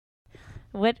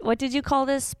What did you call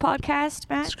this podcast,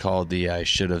 Matt? It's called the I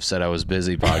Should Have Said I Was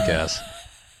Busy podcast.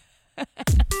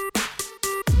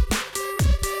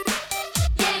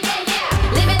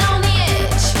 Living on the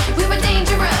edge, we were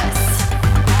dangerous.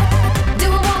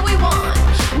 Doing what we want,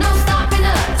 no stopping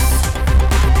us.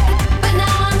 But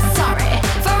now I'm sorry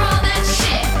for all that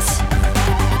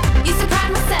shit. Used to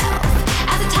pride myself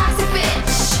as a toxic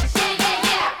bitch.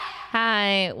 Yeah.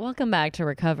 Hi, welcome back to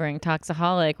Recovering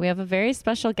Toxaholic. We have a very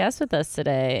special guest with us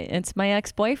today. It's my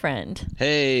ex-boyfriend.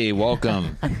 Hey,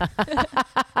 welcome.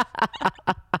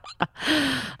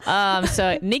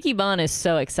 So Nikki Bond is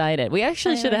so excited. We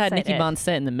actually should have had Nikki excited. Bond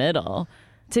sit in the middle.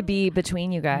 To be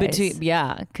between you guys.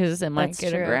 Because it might That's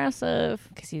get true. aggressive.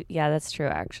 Yeah, that's true,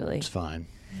 actually. It's fine.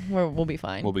 We'll be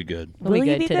fine. We'll be good. We'll be Will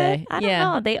you good today. Good? I don't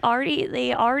know. They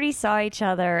already saw each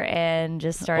other and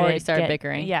just started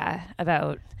bickering. Yeah,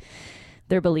 about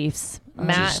their beliefs.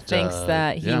 Matt Just, thinks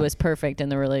that he yeah. was perfect in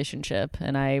the relationship,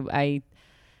 and I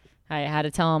had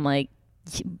to tell him, like,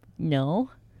 no,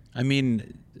 I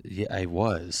mean, yeah, I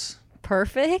was.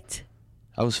 perfect.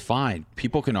 I was fine.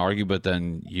 People can argue, but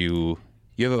then you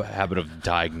have a habit of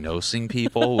diagnosing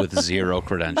people with zero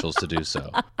credentials to do so.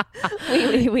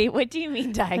 Wait. What do you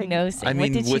mean diagnosing? I what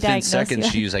mean, did she within diagnose seconds,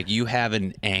 you? she was like, you have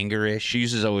an anger issue. She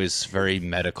uses always very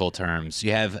medical terms.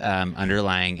 You have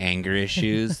underlying anger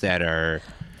issues that are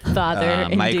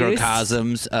Father-induced.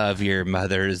 microcosms of your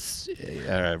mother's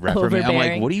reprimand. I'm like,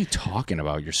 Overbearing. what are you talking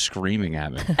about? You're screaming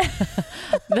at me.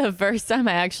 The first time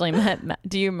I actually met Matt,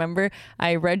 do you remember?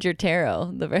 I read your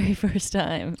tarot the very first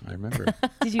time. I remember.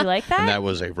 Did you like that? And that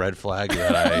was a red flag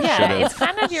that I should yeah, have it's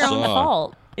kind of your own saw.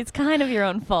 fault. It's kind of your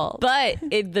own fault. But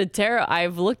the tarot,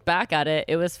 I've looked back at it,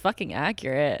 it was fucking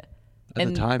accurate. At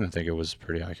the time, I think it was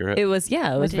pretty accurate. It was, it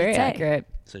was did it very say? accurate.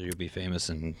 So you'll be famous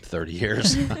in 30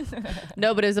 years.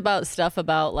 No, but it was about stuff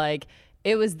about, like,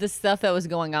 it was the stuff that was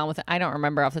going on with it. I don't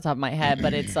remember off the top of my head,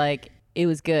 but it's like, it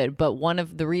was good. But one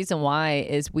of the reason why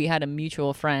is we had a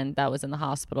mutual friend that was in the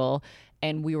hospital,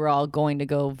 and we were all going to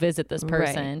go visit this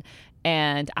person.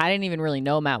 And I didn't even really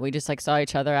know Matt. We just like saw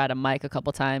each other at a mic a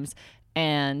couple times.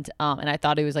 And I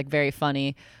thought he was like very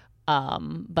funny.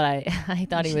 But I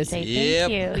thought he was, Say Yep,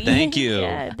 thank you. thank you.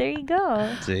 Yeah, there you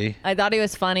go. See? I thought he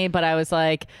was funny, but I was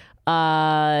like,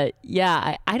 I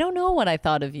don't know what I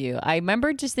thought of you. I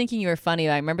remember just thinking you were funny.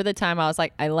 I remember the time I was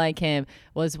like, I like him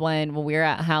was when we were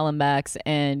at Hallenbeck's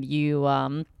and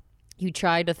you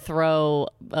tried to throw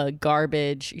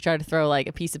garbage. You tried to throw like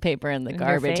a piece of paper in the In their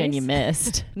garbage and you face?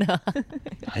 missed. No.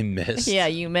 I missed. Yeah,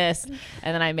 you missed.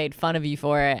 And then I made fun of you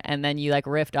for it. And then you like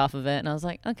riffed off of it. And I was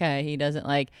like, okay, he doesn't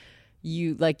like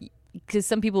you, like, because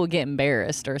some people would get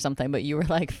embarrassed or something, but you were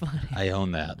like funny. I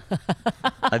own that.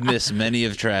 I've missed many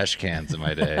of trash cans in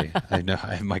my day. I know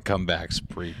I have my comebacks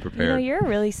pre-prepared. You know, you're a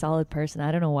really solid person.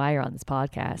 I don't know why you're on this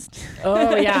podcast.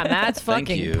 Oh, yeah, Matt's Thank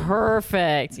fucking you.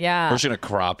 perfect. Yeah. We're just going to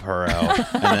crop her out.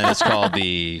 And then it's called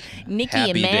the Nikki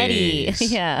Happy and Maddie.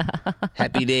 Days. Yeah.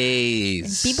 Happy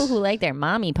Days. People who like their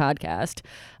mommy podcast.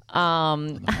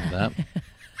 That.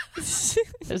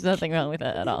 There's nothing wrong with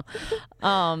that at all.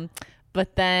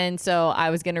 But then, so I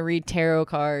was going to read tarot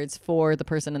cards for the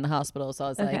person in the hospital. So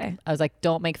Okay. I was like,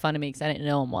 don't make fun of me because I didn't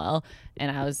know him well.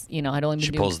 And I was, I'd only been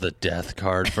She doing pulls the death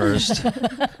card first.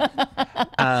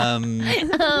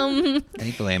 I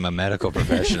blame a medical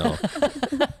professional.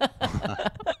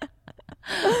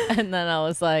 And then I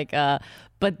was like,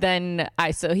 but then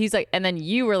so he's like, and then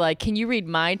you were like, can you read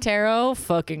my tarot?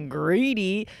 Fucking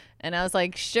greedy. And I was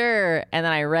like, sure. And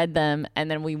then I read them. And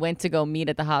then we went to go meet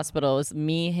at the hospital. It was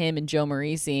me, him, and Joe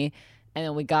Marisi. And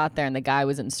then we got there and the guy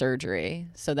was in surgery.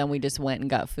 So then we just went and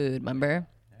got food, remember?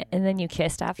 And then you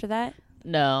kissed after that?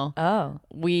 No. Oh.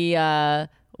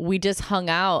 We just hung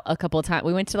out a couple of times.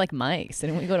 We went to like Mike's.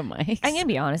 Didn't we go to Mike's? I'm going to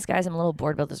be honest, guys. I'm a little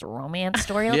bored about this romance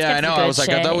story. Let's Yeah, get I to know. the I good was like,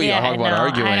 I shit. thought we talked about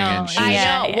arguing and she's- I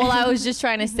Yeah, know. yeah. Well, I was just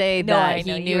trying to say No, that I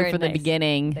he know. You knew were from the nice.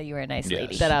 beginning That you were a nice Yes.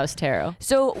 lady. that I was tarot.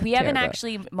 So we haven't Terrible.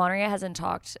 actually, Monterey hasn't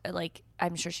talked, like,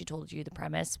 I'm sure she told you the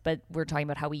premise, but we're talking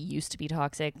about how we used to be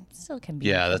toxic. Still can be.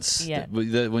 Yeah, that's Yeah.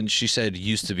 when she said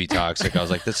used to be toxic, I was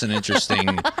like, that's an interesting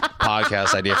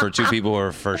podcast idea for two people who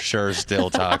are for sure still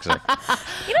toxic.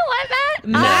 You know what, Matt?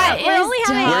 Matt we're is only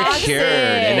having We're toxic. cured,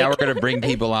 and now we're going to bring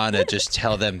people on to just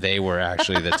tell them they were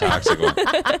actually the toxic one.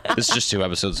 This is just 2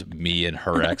 episodes of me and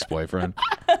her ex-boyfriend.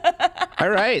 All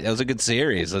right, that was a good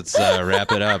series. Let's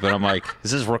wrap it up. And I'm like, is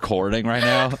this recording right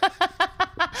now?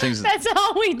 That's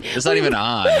all we. It's not even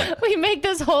on. We make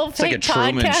this whole It's like a fake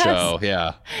Truman podcast Show.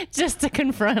 Yeah. just to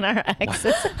confront our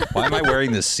exes. Why am I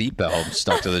wearing this seatbelt? I'm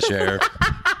stuck to the chair.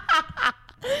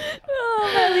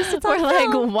 Oh, at least it's We're on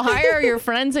like, film. why are your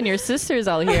friends and your sisters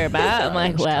all here, Matt? I'm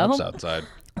like, There's well, cops outside.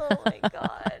 Oh my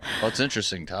God. Well, it's an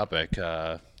interesting topic.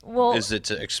 Well, Is it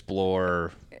to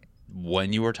explore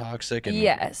when you were toxic? And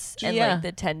yes, and Yeah. like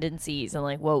the tendencies and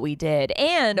like what we did,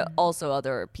 and also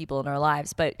other people in our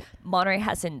lives. But Monterey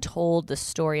hasn't told the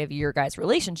story of your guys'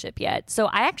 relationship yet, so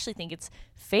I actually think it's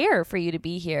fair for you to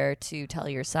be here to tell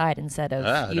your side instead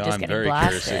of you no, just I'm getting very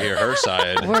blasted. curious to hear her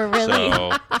side. We're really-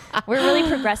 So, We're really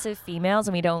progressive females,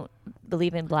 and we don't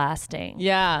believe in blasting.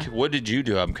 Yeah. what did you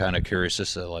do? I'm kind of curious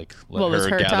just to like let What, was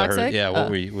her gather her. toxic? Yeah, Oh.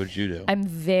 what did you do? I'm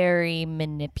very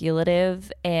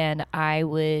manipulative, and I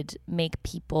would make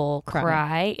people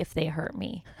cry if they hurt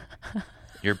me.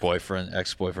 Your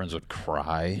ex-boyfriends would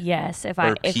cry? Yes, if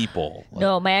Or if, people?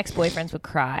 No, my ex-boyfriends would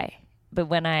cry, but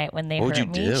when they What hurt would you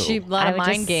me, do? She a lot I of would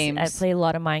mind just- games. I play a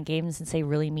lot of mind games and say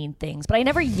really mean things, but I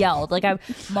never yelled. Like I, You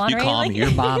Monterey, call like, him,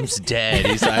 your mom's dead.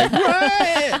 He's like,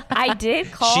 what? I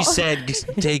did call. She said,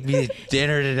 take me to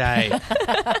dinner tonight.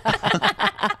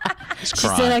 He's She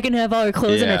crying. said I can have all her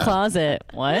clothes in Yeah. her closet.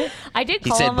 What? I did He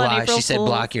call said him on block. April She said Fools.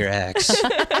 block your ex.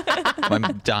 My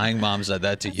dying mom said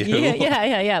that to you.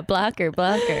 Yeah. Block her.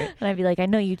 And I'd be like, I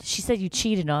know you. She said you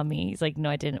cheated on me. He's like, no,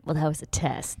 I didn't. Well, that was a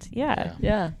test. Yeah.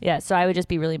 Yeah. So I would just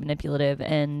be really manipulative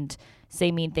and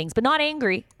say mean things, but not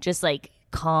angry. Just like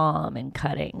calm and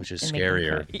cutting. Which is and making them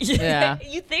scarier. cry. Yeah.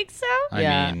 You think so?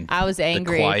 I mean, I was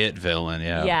angry. The quiet villain,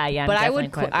 yeah. Yeah. But I definitely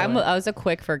would. quite I violent. was a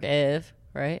quick forgive,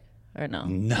 right? Or no?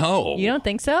 No. You don't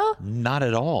think so? Not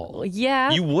at all.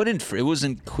 Yeah. You wouldn't. It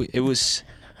wasn't. It was.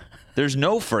 There's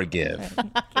no forgive.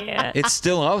 Yeah. It's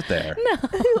still out there.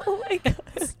 Oh my God.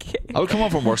 I would come home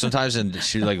from work sometimes and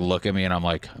she'd like look at me and I'm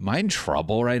like, am I in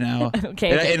trouble right now?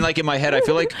 Okay. And like in my head, I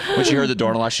feel like when she heard the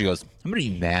door unlock, she goes, I'm gonna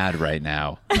be mad right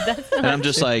now. And I'm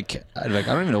just like, I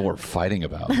don't even know what we're fighting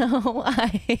about.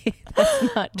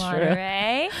 That's not true.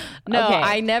 Monterey. No, Okay.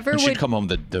 I never And she'd would. come home,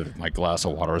 my glass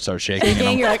of water would start shaking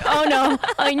and You're I'm like, oh no,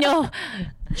 I know.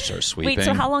 start sweeping. Wait.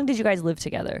 So how long did you guys live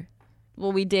together?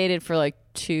 Well, we dated for like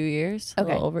 2 years. Okay.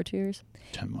 A little over 2 years.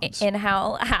 10 months. And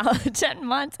how 10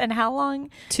 months and how long?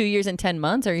 2 years and 10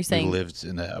 months. Are you We saying? lived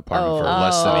in the apartment for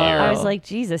less than a year. I was like,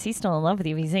 Jesus, he's still in love with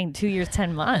you. He's saying 2 years,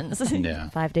 10 months. Yeah.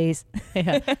 5 days.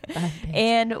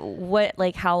 And what,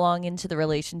 like, how long into the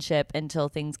relationship until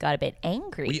things got a bit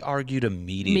angry? we argued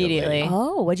immediately. Immediately.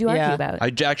 Oh, what'd you argue Yeah. about?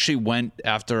 I actually went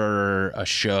after a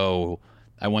show.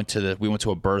 We went to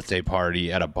a birthday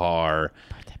party at a bar.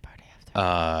 Birthday party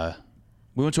after.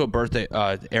 We went to a birthday,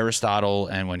 Aristotle,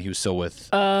 and when he was still with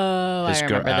Oh, his I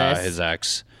remember this. his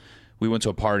ex, we went to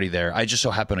a party there. I just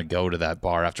so happened to go to that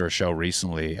bar after a show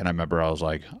recently, and I remember I was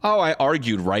like, "Oh, I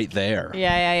argued right there."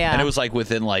 Yeah. And it was like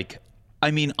within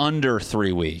under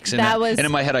 3 weeks. And That was- and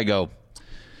in my head I go,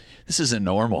 "This isn't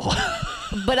normal."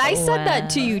 But I said that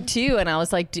to you too, and I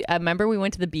was like, I remember we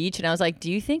went to the beach, and I was like, "Do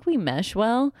you think we mesh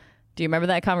well?" Do you remember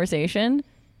that conversation?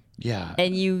 Yeah.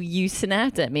 And you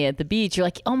snapped at me at the beach. You're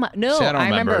like, "Oh my, no!" See, I don't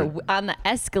remember remember. on the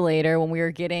escalator when we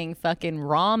were getting fucking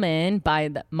ramen by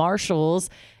the Marshalls,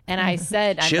 and I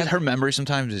said, She has her memory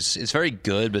sometimes it's very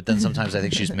good, but then sometimes I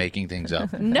think she's making things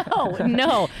up.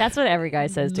 no." That's what every guy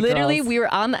says to Literally, girls. we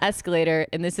were on the escalator,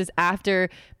 and this is after,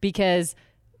 because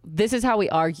this is how we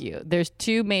argue. There's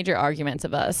two major arguments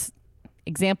of us.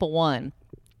 Example one,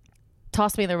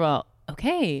 toss me in the remote.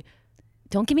 Okay,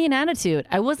 don't give me an attitude.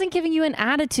 I wasn't giving you an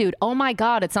attitude. Oh my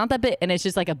God, it's not that big. And it's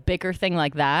just like a bicker thing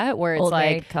like that, where it's Old like,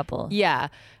 married couple. yeah.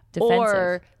 Defensive.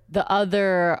 Or the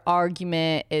other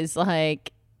argument is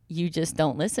like, you just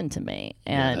don't listen to me.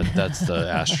 And That's the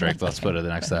asterisk. Let's put it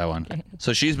next to that one.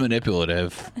 So she's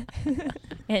manipulative.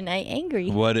 and I angry.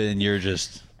 What and you're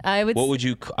just I would what would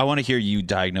you I want to hear you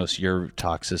diagnose your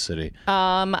toxicity.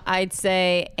 I'd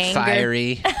say anger.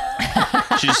 Fiery.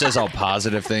 She just says all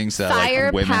positive things that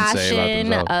Fire, like women say about passion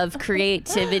themselves. of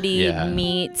creativity Yeah.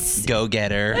 meets Go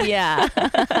getter. yeah.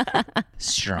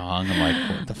 Strong. I'm like,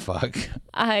 what the fuck?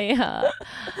 I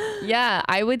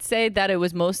would say that it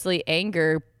was mostly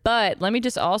anger, but let me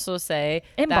just also say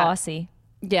And that, bossy.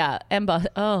 Yeah, and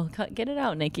get it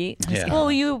out, Nikki. Yeah. Well,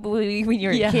 when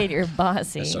you're Yeah. a kid, you're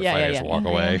bossy. Start Yeah, fighting, yeah, just yeah. walk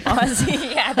away. Bossy.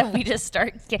 Yeah, then we just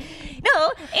start.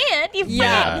 No, and you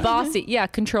Yeah, Yeah. bossy. Yeah,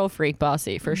 control freak,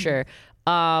 bossy for sure.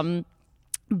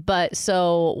 But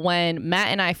so when Matt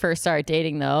and I first started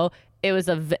dating, though, it was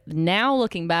now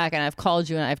looking back, and I've called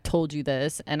you and I've told you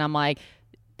this, and I'm like,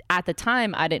 at the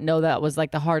time, I didn't know that was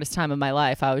like the hardest time of my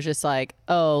life. I was just like,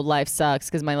 oh, life sucks,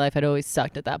 because my life had always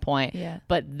sucked at that point. Yeah.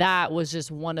 But that was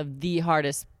just one of the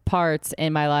hardest parts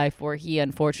in my life, where he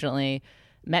unfortunately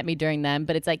met me during them.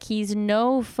 But it's like, he's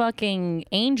no fucking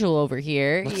angel over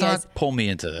here. Let's He not has- pull me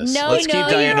into this. no, Let's keep you're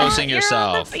diagnosing You're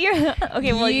yourself.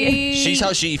 okay, well, Ye- She's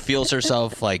how she feels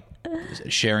herself like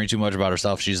sharing too much about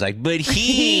herself. She's like, but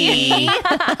he.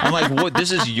 I'm like, what?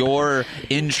 This is your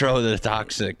intro to the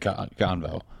toxic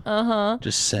convo.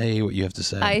 Just say what you have to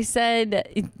say. I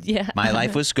said, yeah. My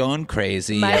life was going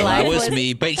crazy. My Yeah, life I was was-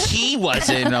 me, but he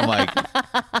wasn't. And I'm like,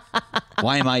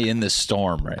 why am I in this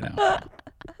storm right now?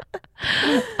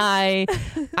 I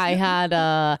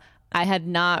had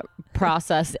not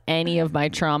processed any of my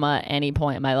trauma at any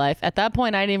point in my life. At that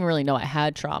point, I didn't even really know I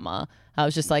had trauma. I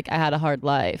was just like, I had a hard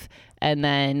life. And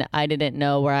then I didn't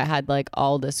know where I had like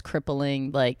all this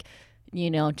crippling, like,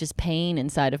 just pain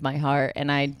inside of my heart.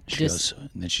 And I She goes, and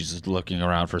then she's just looking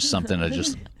around for something to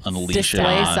just unleash it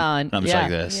Displace on. on. And I'm just Yeah. like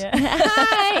this.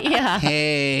 yeah.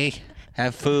 Hey,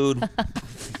 have food.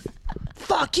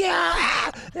 Fuck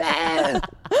yeah.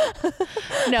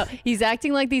 No, he's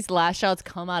acting like these lash outs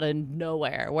come out of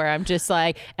nowhere where I'm just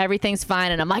like, everything's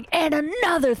fine. And I'm like, and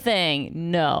another thing.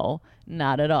 No,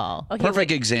 not at all.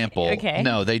 Perfect example. Okay.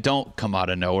 No, they don't come out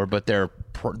of nowhere, but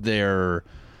they're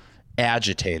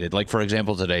agitated. Like, for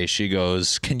example, today she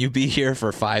goes, "Can you be here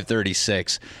for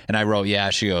 5:36?" And I wrote, "Yeah."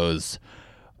 She goes,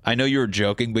 "I know you were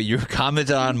joking, but you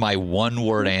commented on my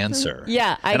one-word answer."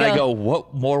 Yeah, I I go- go,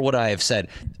 "What more would I have said?"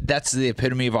 That's the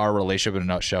epitome of our relationship in a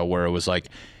nutshell, where it was like,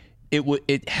 it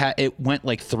went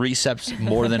like 3 steps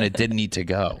more than it did need to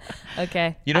go.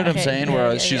 Okay. You know what I'm Okay. saying? Yeah,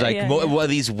 Where yeah, she's yeah, like, yeah, well,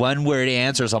 these one-word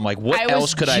answers. I'm like, what I was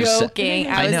else could I have said? joking.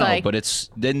 I was know, like- but it's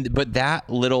then. But that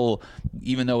little,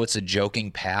 even though it's a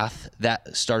joking path,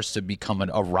 that starts to become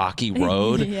a rocky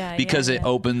road Yeah, because yeah, it yeah.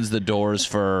 opens the doors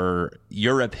for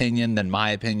your opinion, then my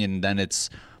opinion, then it's.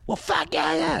 Well, fuck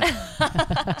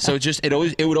yeah. So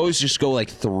it would always just go like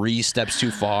 3 steps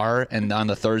too far, and on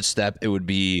the 3rd step, it would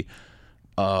be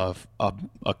a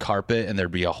carpet, and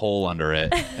there'd be a hole under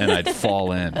it, and I'd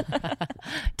fall in.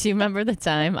 Do you remember the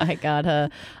time I got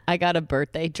a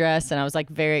birthday dress and I was like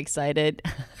very excited?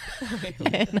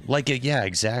 Like, yeah,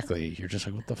 exactly. You're just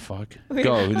like, what the fuck?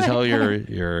 Go tell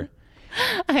your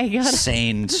I got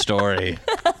sane story.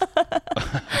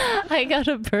 I got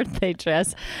a birthday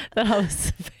dress that I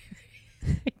was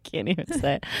I can't even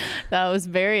say it, that I was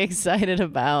very excited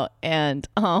about, and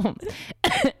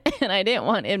and I didn't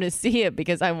want him to see it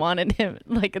because I wanted him,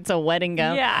 like, it's a wedding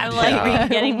gown. Yeah, I'm like, Yeah. are you I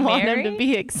getting want him married? to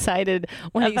be excited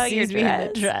when he About your sees me in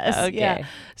the dress? dress. Okay. Yeah.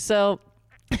 So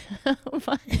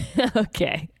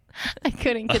Okay. I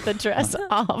couldn't get the dress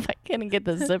off. I couldn't get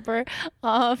the zipper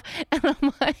off. And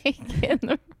I'm like,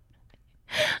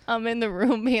 I'm in the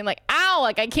room being like, ow,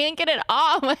 like I can't get it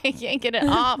off. I can't get it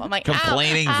off. I'm like, ow,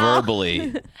 Complaining ow.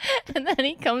 verbally. And then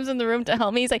he comes in the room to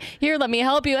help me. He's like, here, let me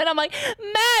help you. And I'm like,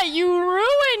 Matt, you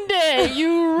ruined it. You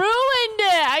ruined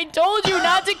it. I told you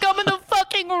not to come in the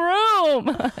fucking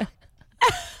room.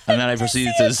 And then I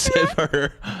proceeded to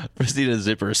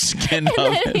zip her skin up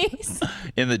And he's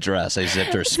in the dress. I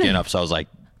zipped her skin up, so I was like,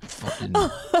 fucking,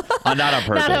 not on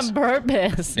purpose. not on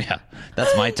purpose. Yeah,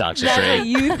 that's my toxic That's what trait.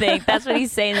 you think. That's what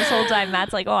he's saying this whole time.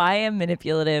 Matt's like, oh, I am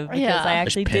manipulative because Yeah. I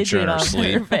actually did pinch do her it in her on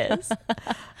sleep. purpose.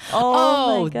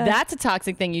 Oh, my God. that's a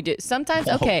toxic thing you do. Sometimes,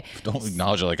 okay. Don't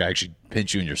acknowledge it like I actually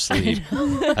pinch you in your sleep.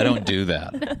 I don't do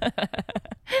that.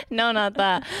 No, not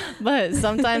that. But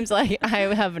sometimes, like, I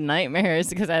have nightmares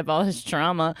because I have all this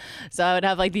trauma. So I would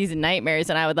have like these nightmares,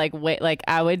 and I would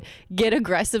I would get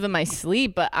aggressive in my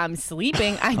sleep, but I'm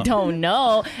sleeping. I don't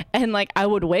know, and like I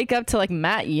would wake up to like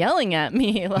Matt yelling at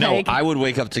me. Like, No, I would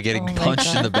wake up to getting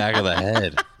punched in the back of the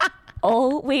head.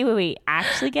 Oh, wait.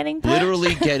 Actually getting punched?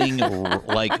 Literally getting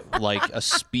like a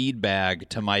speed bag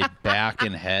to my back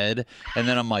and head, and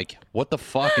then I'm like, "What the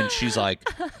fuck?" And she's like,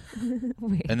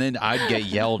 and then I'd get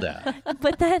yelled at,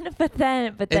 But then,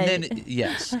 and then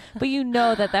yes, but you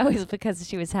know that was because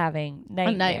she was having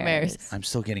nightmares. I'm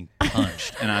still getting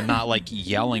punched, and I'm not like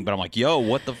yelling, but I'm like, "Yo,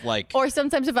 what the like?" or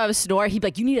sometimes if I was snoring, he'd be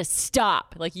like, "You need to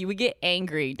stop." Like you would get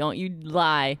angry. Don't you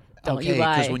lie. Don't you Okay,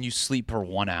 lie. because when you sleep for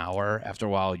 1 hour, after a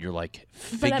while, you're like,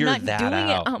 But I'm figure not that doing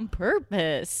out. it on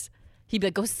purpose. He'd be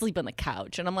like, "Go sleep on the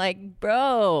couch," and I'm like,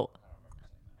 "Bro,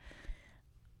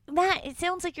 Matt, it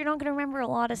sounds like you're not going to remember a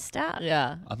lot of stuff.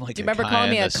 yeah." I'm like, Do you the remember guy calling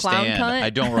in me a the clown stand. cunt? I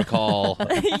don't recall.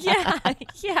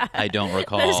 yeah. I don't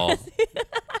recall.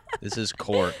 This is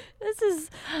court. This is,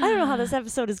 I don't know how this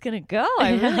episode is going to go.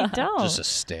 I really don't. Just a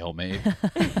stalemate.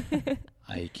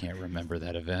 I can't remember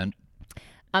that event.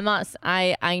 I'm not.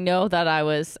 I know that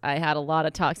I had a lot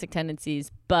of toxic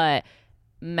tendencies, but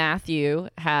Matthew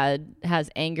has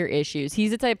anger issues.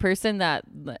 He's the type of person that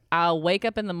I'll wake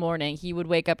up in the morning. He would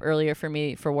wake up earlier for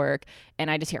me for work,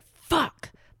 and I just hear fuck,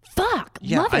 fuck,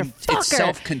 Yeah, motherfucker. it's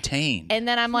self-contained. And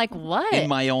then I'm like, what? In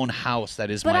my own house, that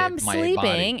is but my I'm my sleeping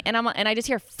body. and I just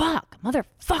hear fuck,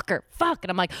 motherfucker, fuck.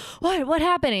 And I'm like, what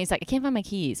happened? And he's like, I can't find my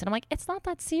keys. And I'm like, it's not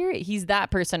that serious. He's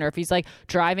that person. Or if he's like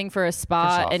driving for a First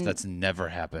spot off, and that's never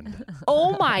happened.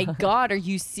 oh my God, are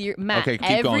you serious? Matt, Okay, keep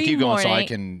every going so I morning-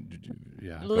 can.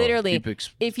 Yeah, go. Literally, Keep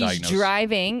if he's diagnose.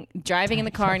 driving in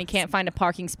the car and he can't find a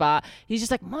parking spot, he's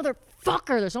just like,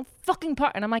 motherfucker, there's no fucking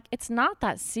park. And I'm like, it's not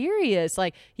that serious.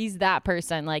 Like, he's that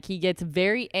person. Like, he gets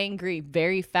very angry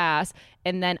very fast.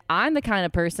 And then I'm the kind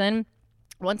of person,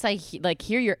 once I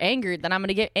hear you're angered, then I'm going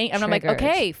to get angry. And I'm like, Triggered.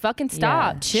 okay, fucking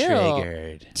stop. Yeah.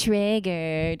 Chill.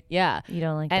 Triggered. Yeah. You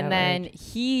don't like And that then word.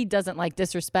 he doesn't like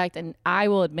disrespect. And I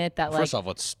will admit that, First off,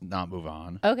 let's not move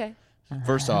on. okay.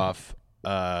 First off,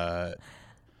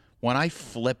 when I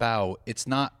flip out, it's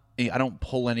not. I don't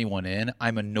pull anyone in.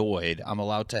 I'm annoyed. I'm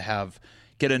allowed to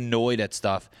get annoyed at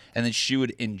stuff, and then she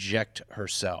would inject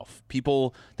herself.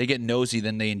 People, they get nosy,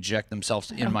 then they inject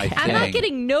themselves in my thing. I'm not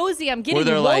getting nosy. I'm getting Where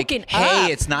they're like, woken hey, up.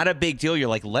 it's not a big deal. You're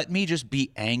like, let me just be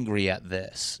angry at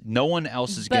this. No one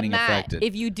else is But getting Matt, affected.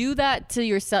 if you do that to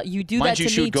yourself, you do Mind that you,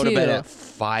 to she me would go too. to bed at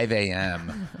 5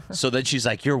 a.m. So then she's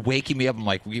like, you're waking me up. I'm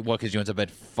like, what, because you went to bed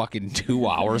fucking 2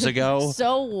 hours ago?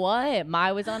 So what?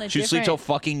 I was on a She'd sleep different. till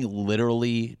fucking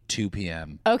literally 2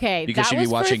 p.m. Okay, because that she'd was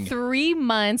be watching. for 3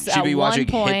 months. She'd at be one watching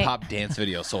point. hip hop dance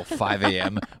videos till 5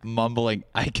 a.m. mumbling,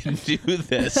 "I can do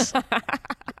this." And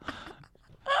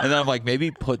then I'm like, maybe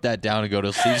put that down and go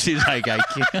to sleep. She's like, I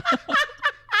can't.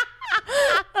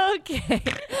 Okay.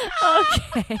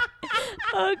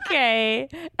 Okay.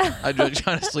 I'm just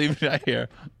trying to sleep right here.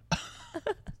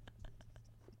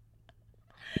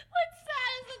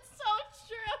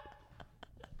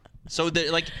 So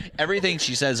like everything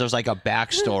she says, there's like a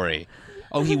backstory.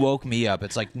 Oh, he woke me up.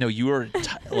 It's like, no, you were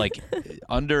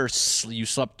you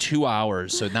slept 2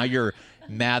 hours, so now you're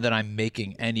mad that I'm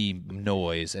making any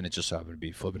noise, and it just happened to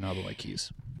be flipping out of my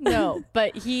keys. No,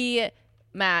 but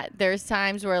Matt, there's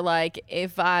times where like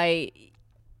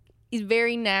he's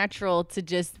very natural to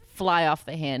just fly off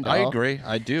the handle. I agree.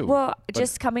 I do. Well, But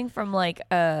just coming from like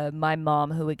my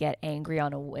mom who would get angry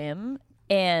on a whim,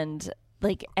 and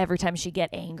like every time she'd get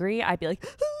angry, I'd be like,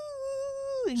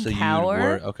 "Ooh," and so you cower.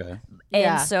 were okay.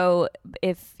 Yeah. And so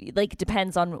if like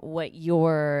depends on what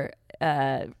your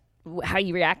how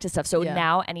you react to stuff. So Yeah.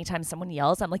 now anytime someone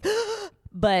yells, I'm like,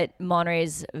 but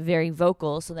Monterey's very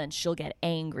vocal, so then she'll get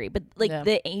angry. But like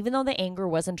Yeah. even though the anger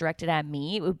wasn't directed at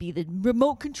me, it would be the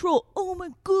remote control. Oh my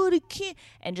God, I can't,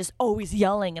 and just always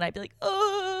yelling, and I'd be like,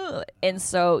 oh. And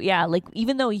so yeah, like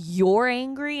even though you're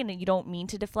angry and you don't mean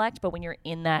to deflect, but when you're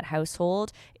in that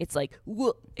household, it's like,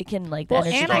 whoa, it can like the Well,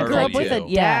 energy and I can grew go up with a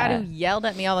too. dad Yeah. who yelled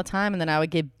at me all the time, and then I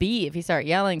would get beat if he started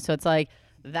yelling. So it's like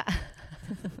that.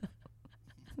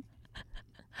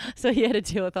 So he had to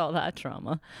deal with all that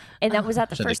trauma. And that was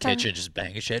at the Just in the first time. kitchen, just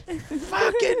banging shit.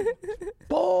 Fucking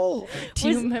bull. Do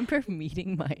you remember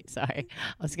meeting sorry,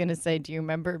 I was going to say, do you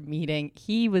remember meeting,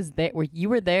 he was there, you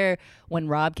were there when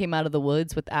Rob came out of the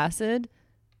woods with acid?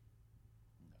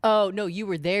 Oh, no, you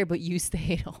were there, but you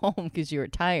stayed home because you were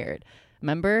tired.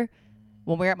 Remember?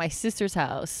 When we were at my sister's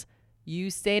house,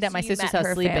 you stayed at So my you sister's met house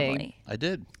her sleeping. family. I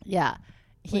did. Yeah.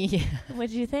 What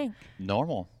did you think?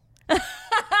 Normal.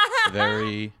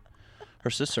 Very. Her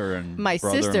sister and My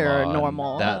brother-in-law sister are and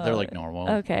normal. That they're like normal.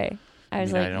 Okay. I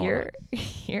was mean, I like, don't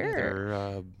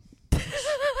you're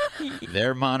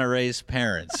They're Monterey's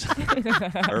parents,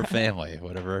 her family,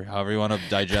 whatever, however you want to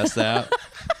digest that,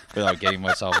 without getting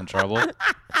myself in trouble.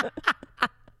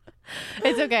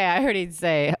 It's okay. I heard he'd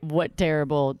say, what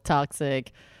terrible,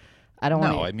 toxic. I don't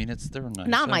want No, to. I mean they're nice.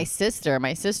 Not my sister.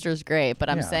 My sister's great, but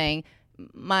I'm Yeah. saying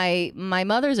my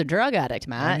mother's a drug addict,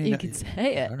 Matt. I mean, you can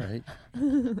say it. All right,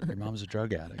 your mom's a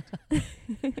drug addict.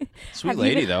 Sweet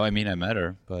lady though. I mean, I met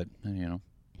her, but you know.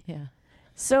 Yeah.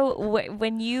 So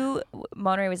when you,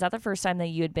 Monterey, was that the first time that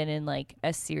you had been in like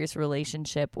a serious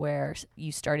relationship where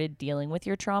you started dealing with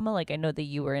your trauma? Like I know that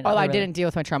you were in. Oh, other I didn't deal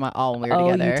with my trauma at all when we were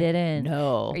Oh, together. you didn't.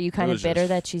 No. Are you kind It of was bitter just-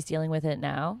 that she's dealing with it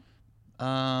now?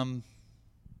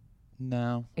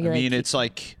 No. I You, like, mean, keep- it's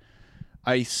like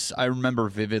I remember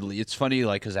vividly. It's funny,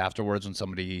 like, because afterwards,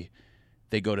 when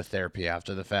they go to therapy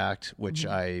after the fact, which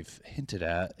Mm-hmm. I've hinted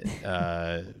at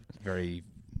very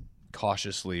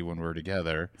cautiously when we're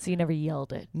together. So you never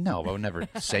yelled it. No, I would never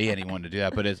say anyone to do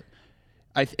that. But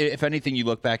if anything, you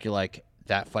look back, you're like,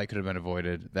 that fight could have been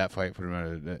avoided. That fight could have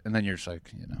been avoided. And then you're just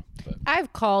like, you know. But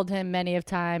I've called him many of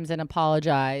times and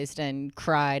apologized and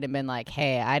cried and been like,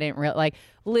 hey, I didn't like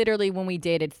literally when we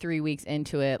dated 3 weeks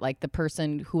into it, like the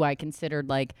person who I considered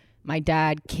like my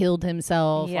dad killed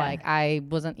himself. Yeah. Like I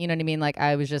wasn't, you know what I mean? Like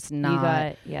I was just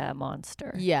not. You got a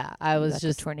monster. Yeah, I was got the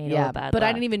just tornado yeah, of bad but I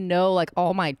luck. didn't even know like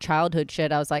all my childhood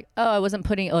shit. I was like, oh, I wasn't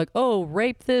putting like, oh,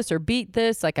 rape this or beat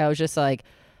this. Like I was just like,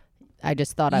 I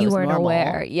just thought I You was weren't normal.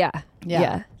 aware. Yeah.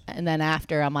 Yeah. And then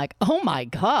after, I'm like, oh my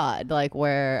God, like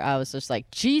where I was just like,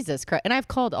 Jesus Christ. And I've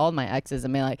called all my exes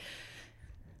and been like,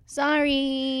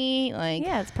 sorry. Like,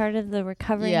 Yeah, it's part of the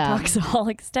Recovering Yeah.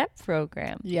 Toxaholic Step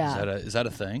program. yeah. Is that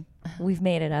a thing? We've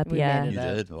made it up, We yeah. made You it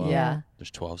up. did? Wow. Yeah.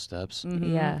 There's 12 steps.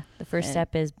 Yeah. The first And-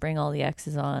 step is bring all the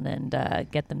exes on and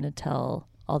get them to tell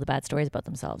all the bad stories about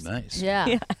themselves. Nice.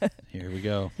 Yeah. Here we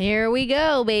go. Here we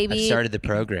go, baby. I started the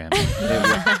program.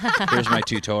 Here's my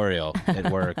tutorial. It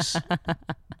works.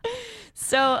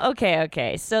 So,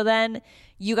 okay. So then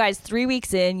you guys 3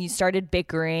 weeks in, you started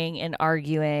bickering and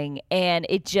arguing, and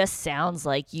it just sounds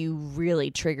like you really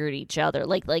triggered each other.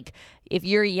 Like if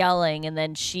you're yelling and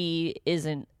then she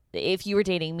isn't, if you were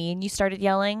dating me and you started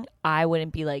yelling, I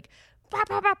wouldn't be like,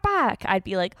 back. I'd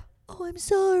be like, oh, I'm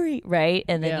sorry. Right.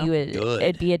 And then Yeah. you would, Good.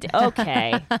 it'd be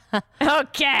okay.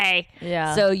 Okay.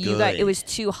 Yeah. So you guys, Good. it was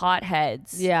two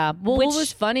hotheads. Yeah. Well, Which- what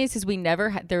was funny is because we never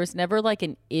had, there was never like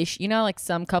an issue. You know, like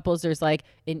some couples, there's like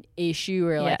an issue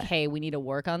or like, Yeah. hey, we need to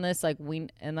work on this. Like right?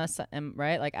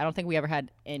 Like, I don't think we ever had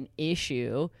an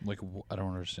issue. Like, I don't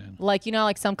understand. Like, you know,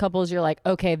 like some couples, you're like,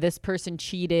 okay, this person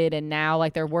cheated and now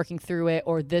like they're working through it,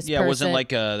 or this Yeah, person. it wasn't like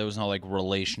there was no like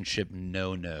relationship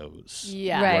no-nos.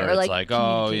 Yeah. Right, Where or, it's like,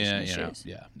 oh communication yeah, issues.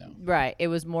 no. Right. It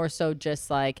was more so just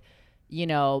like, you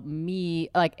know, me,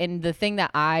 like, and the thing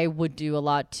that I would do a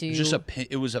lot too. It was just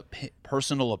it was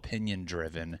personal opinion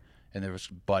driven, and there was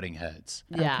butting heads.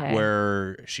 Yeah. Okay.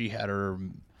 Where she had her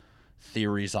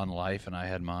theories on life and I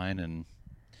had mine, and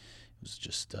it was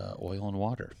just oil and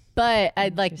water. But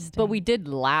but we did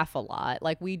laugh a lot.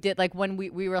 Like we did, like when we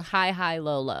were high,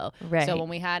 low, low. Right. So when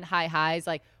we had high highs,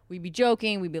 like we'd be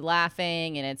joking, we'd be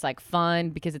laughing, and it's like fun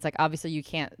because it's like obviously you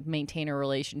can't maintain a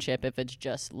relationship if it's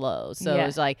just low. So Yeah. it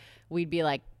was like we'd be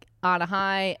like on a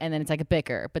high and then it's like a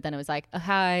bicker, but then it was like a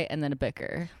high and then a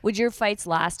bicker. Would your fights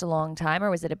last a long time, or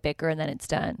was it a bicker and then it's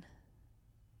done?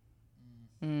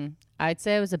 I'd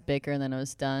say it was a bicker and then it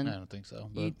was I done. don't think so.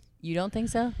 But You don't think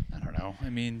so? I don't know. I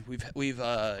mean, we've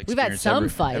had experienced some every,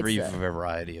 fights, every though.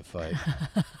 variety of fight.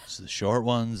 It's the short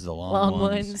ones, the long, Long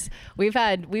ones. ones. We've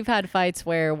had fights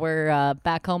where we're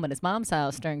back home at his mom's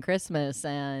house during Christmas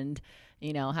and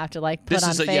you know have to like put This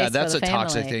on is face yeah, for that's the a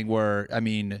toxic family. thing. Where I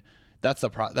mean, that's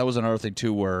that was another thing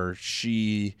too. Where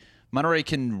Monterey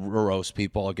can roast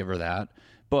people. I'll give her that.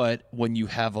 But when you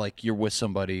have like you're with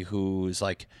somebody who's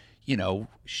like, you know,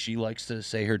 she likes to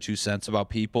say her 2 cents about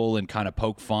people and kind of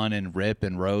poke fun and rip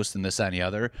and roast and this, that, and the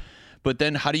other. But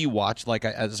then how do you watch, like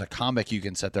as a comic, you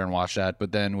can sit there and watch that.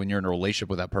 But then when you're in a relationship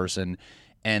with that person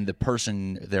and the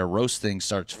person they're roasting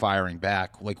starts firing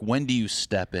back, like when do you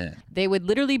step in? They would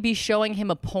literally be showing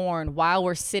him a porn while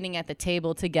we're sitting at the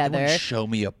table They together. wouldn't show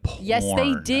me a porn. Yes,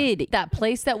 they did. That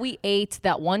place that we ate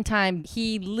that one time,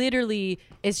 he literally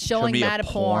is showing me a Matt a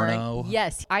porn. porno?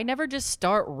 Yes. I never just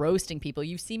start roasting people.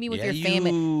 You see me with Yeah, your family.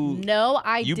 you- No,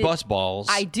 I You did. bust balls.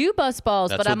 I do bust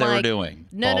balls, That's but what I'm they were like, doing,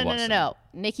 No, ball no. busting.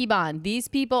 Nikki Bond, these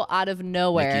people out of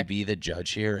nowhere. Nikki, be the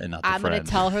judge here and not the I'm friend.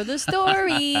 gonna tell her the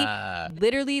story.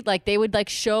 Literally, like they would like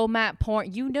show Matt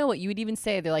porn. You know what? You would even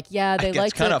say they're like, yeah, they It's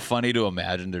like kind to. of funny to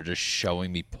imagine they're just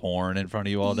showing me porn in front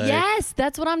of you all day. Yes,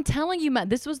 that's what I'm telling you, Matt.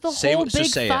 This was the Say, whole just big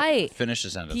say fight. it. Finish the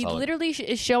sentence. He I'll- literally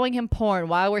is showing him porn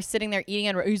while we're sitting there eating.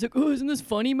 And he's like, "Oh, isn't this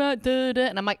funny, Matt?" Da, da.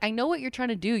 And I'm like, "I know what you're trying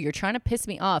to do. You're trying to piss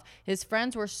me off." His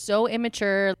friends were so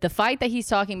immature. The fight that he's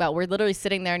talking about, we're literally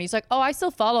sitting there, and he's like, "Oh, I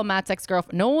still follow Matt's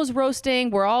ex-girlfriend. No one was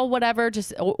roasting. We're all whatever,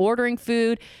 just ordering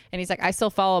food." And he's like, "I still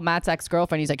follow Matt's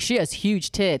ex-girlfriend." He's like, "She has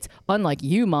huge tits, unlike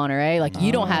you, Monterey. Like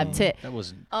you don't have tit." That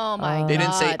wasn't. Oh my god! They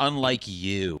didn't say unlike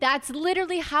you. That's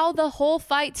literally how the whole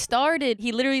fight started.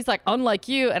 He literally is like, "Unlike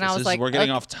you," and I was like, we're getting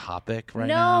 "Okay." off topic right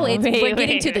No, now. it's Wait, we're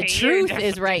getting to the wait, truth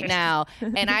is right now.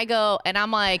 And I go and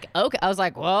I'm like, okay. I was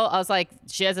like,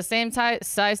 she has the same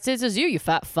size tits as you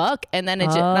fat fuck. And then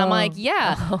and I'm like,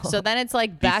 yeah. So then it's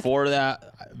like back. Before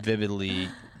that, vividly,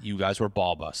 you guys were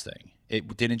ball busting.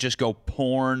 It didn't just go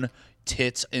porn,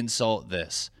 tits, insult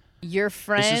this. Your This is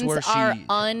friends where are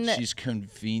she's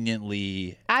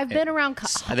conveniently. I've been around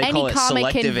They any call it comic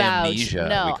can selective vouch. amnesia,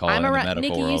 No, we call it I'm in the around medical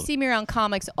Nikki. You world. see me around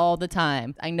comics all the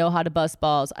time. I know how to bust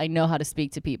balls. I know how to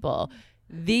speak to people.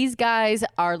 These guys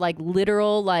are like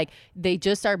literal, like they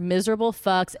just are miserable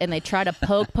fucks, and they try to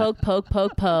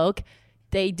poke.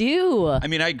 They do. I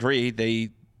mean, I agree. They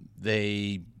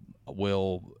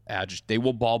they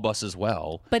will ball bust as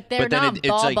well. But they're then not it's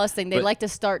ball like- busting. They but- like to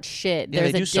start shit. Yeah,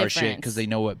 There's they do a start difference. shit because they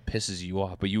know what pisses you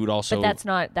off. But you would also But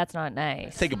that's not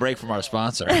nice. take a break from our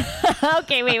sponsor.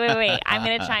 Okay, wait. I'm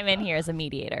gonna chime in here as a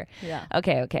mediator. Yeah.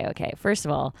 Okay. First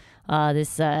of all,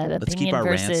 this Let's keep opinion our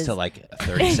versus rants to like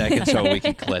 30 seconds so we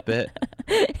can clip it.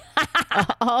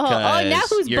 Oh, now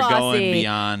who's you're bossy? going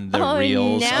beyond the Oh,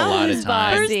 reels a now lot of who's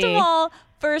times. bossy?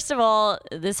 First of all,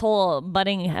 this whole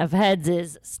butting of heads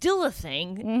is still a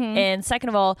thing. And second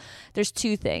of all, there's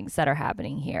two things that are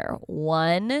happening here.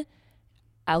 One,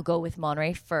 I'll go with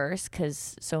Monterey first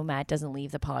so Matt doesn't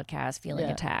leave the podcast feeling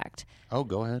Yeah. attacked. Oh,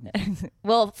 go ahead.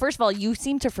 Well, first of all, you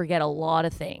seem to forget a lot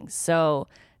of things. So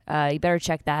you better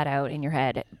check that out in your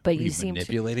head. But Are you you seem to.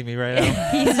 manipulating me right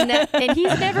now? And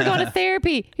he's never gone to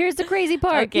therapy. Here's the crazy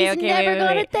part. He's never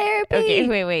gone to therapy.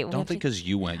 Okay, wait. Don't think because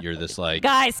you went, you're this like.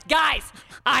 Guys,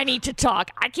 I need to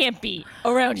talk. I can't be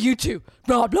around you two.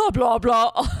 Blah, blah, blah,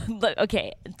 blah. Look,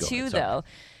 okay, two, sorry.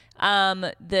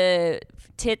 though. The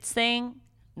tits thing,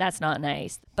 that's not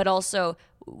nice. But also,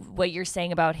 what you're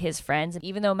saying about his friends,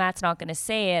 even though Matt's not going to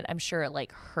say it, I'm sure it,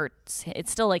 like, hurts.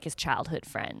 It's still, like, his childhood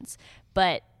friends.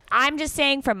 But I'm just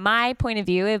saying from my point of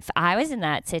view, if I was in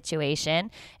that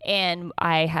situation and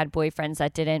I had boyfriends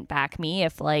that didn't back me,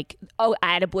 if like, I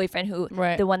had a boyfriend who,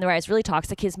 Right. the one where I was really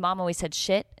toxic, his mom always said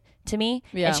shit to me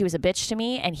Yeah. and she was a bitch to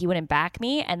me and he wouldn't back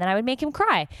me and then I would make him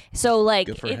cry. So like,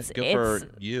 Good for it's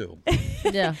you.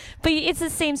 Yeah. but it's the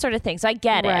same sort of thing. So I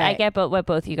get it. I Right. get what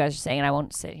both of you guys are saying and I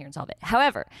won't sit here and solve it.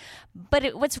 However,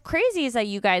 what's crazy is that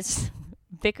you guys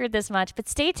bickered this much but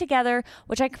stayed together,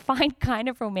 which I find kind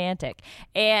of romantic.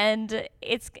 And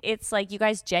it's like you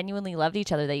guys genuinely loved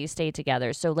each other that you stayed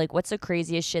together. So like what's the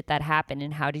craziest shit that happened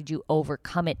and how did you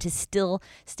overcome it to still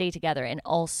stay together? And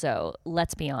also,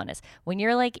 let's be honest, when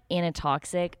you're like in a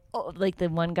toxic, like the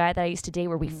one guy that I used to date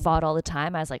where we fought all the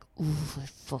time, I was like, ooh, I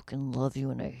fucking love you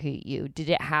and I hate you. Did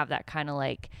it have that kind of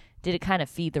like, did it kind of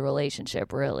feed the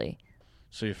relationship really?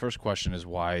 So your first question is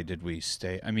why did we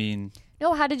stay? I mean,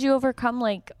 No, how did you overcome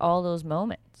like all those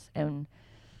moments? And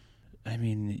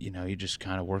you just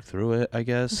kind of work through it, I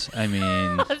guess. I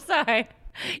mean, I'm sorry.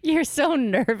 You're so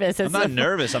nervous. I'm not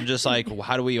nervous. I'm just like,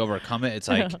 how do we overcome it? It's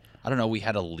like, I don't know. We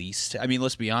had a lease. I mean,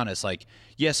 let's be honest. Like,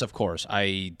 yes, of course,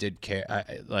 I did care.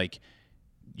 Like,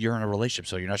 you're in a relationship,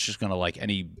 so you're not just gonna like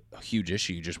any huge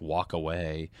issue, you just walk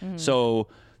away. So,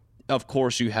 of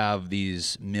course, you have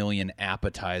these million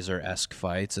appetizer-esque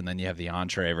fights, and then you have the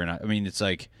entree every night. I mean, it's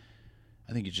like,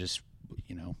 I think you just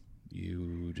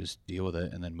deal with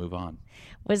it and then move on.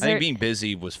 I think being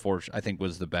busy was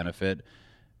was the benefit.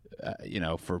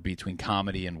 For between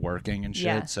comedy and working and shit.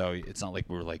 Yeah. So it's not like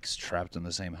we were like trapped in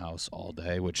the same house all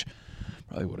day, which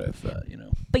probably would have,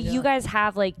 But you guys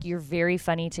have like, you're very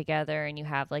funny together and you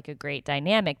have like a great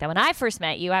dynamic that when I first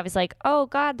met you, I was like, oh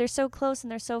God, they're so close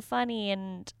and they're so funny.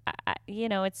 And,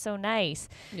 it's so nice.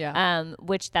 Yeah.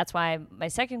 Which that's why my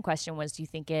second question was, do you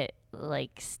think it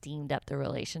like steamed up the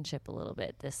relationship a little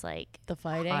bit? This like The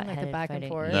fighting, like the hot-headed back and fighting?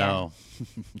 forth. No,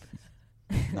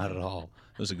 not at all.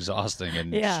 It was exhausting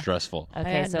and Yeah. stressful.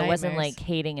 Okay, had so it wasn't nightmares. like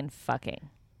hating and fucking.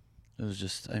 It was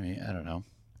just, I don't know.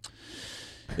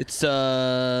 It's you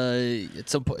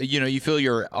feel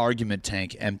your argument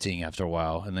tank emptying after a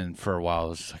while, and then for a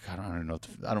while it's like I don't know,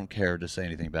 I don't care to say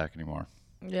anything back anymore.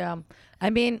 Yeah. I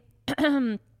mean,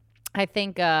 I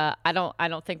think I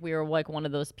don't think we were like one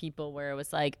of those people where it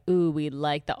was like, ooh, we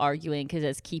like the arguing because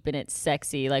it's keeping it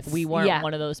sexy. Like we weren't Yeah.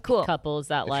 one of those Cool. couples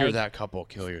that If like you're that couple,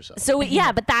 kill yourself. So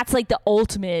yeah, but that's like the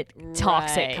ultimate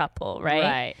toxic Right. couple, right?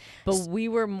 Right. But we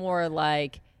were more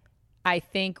like, I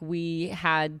think we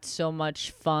had so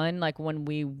much fun, like when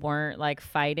we weren't like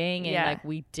fighting, and Yeah. like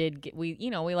we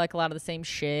like a lot of the same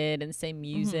shit and the same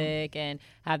music and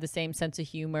have the same sense of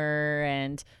humor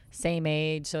and same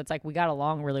age. So it's like we got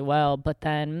along really well. But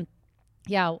then,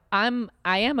 yeah, I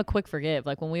am a quick forgive.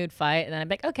 Like when we would fight, and then I'd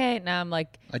be like, okay, now I'm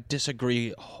like, I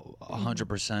disagree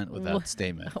 100% with that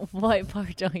statement. what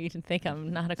part don't you think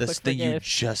I'm not a This quick thing you forgive?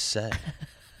 just said.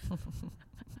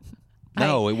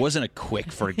 No, it wasn't a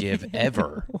quick forgive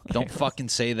ever. Don't fucking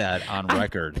say that on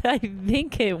record. I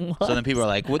think it was. So then people are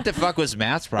like, what the fuck was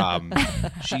Matt's problem?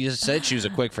 She just said she was a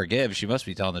quick forgive. She must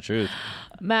be telling the truth.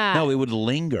 Matt. No, it would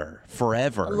linger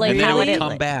forever. Like, and then how it would would it come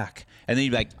like- back. And then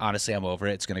you'd be like, honestly, I'm over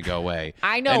it. It's going to go away.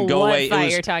 I know and go what away.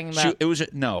 fight you're talking about. It was,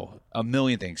 a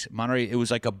million things. Monterey, it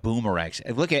was like a boomerang.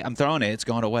 Look, I'm throwing it. It's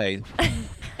going away.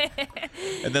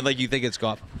 And then like you think it's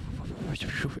gone.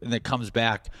 And it comes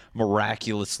back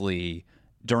miraculously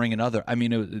during another. I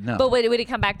mean, no. But would it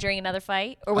come back during another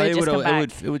fight, or would it just come back?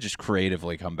 It would just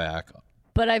creatively come back.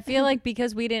 But I feel like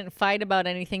because we didn't fight about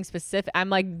anything specific, I'm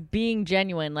like being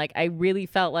genuine. Like I really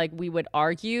felt like we would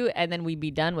argue and then we'd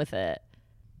be done with it.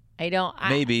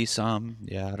 Maybe some.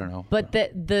 Yeah, I don't know. But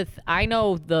I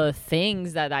know the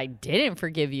things that I didn't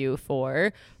forgive you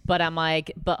for, but I'm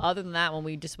like, but other than that, when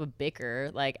we just would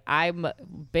bicker, like I'm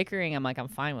bickering, I'm like, I'm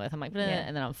fine with. I'm like, "Bleh,"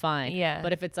 and then I'm fine. Yeah.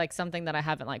 But if it's like something that I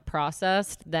haven't like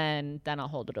processed, then I'll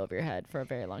hold it over your head for a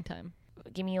very long time.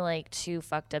 Give me like 2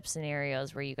 fucked up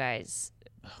scenarios where you guys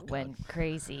went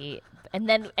crazy, and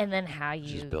then how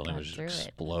you This building got would just through it.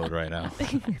 explode right now.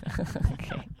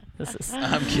 Okay. This is.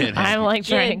 I'm kidding. I'm like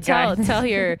trying Yeah, to tell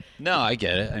your no, I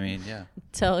get it. I mean, yeah.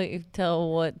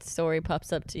 tell what story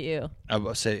pops up to you.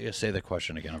 Say the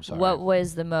question again. I'm sorry. What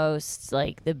was the most,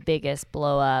 like, the biggest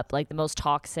blow up, like the most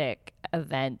toxic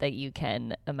event that you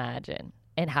can imagine,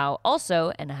 and how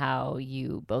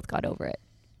you both got over it?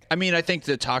 I mean, I think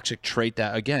the toxic trait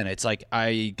that, again, it's like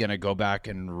I gonna go back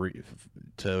and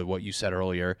to what you said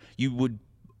earlier.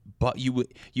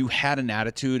 You had an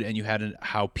attitude, and you had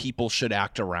how people should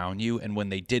act around you, and when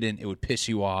they didn't, it would piss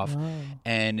you off.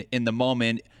 And in the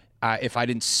moment, if I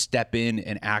didn't step in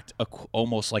and act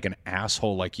almost like an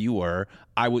asshole like you were,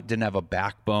 didn't have a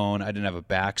backbone. I didn't have a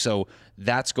back. So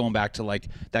that's going back to like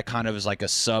that kind of is like a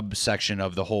subsection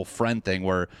of the whole friend thing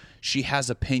where she has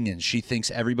opinions. She thinks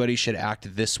everybody should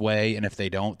act this way, and if they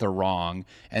don't, they're wrong.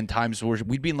 And times where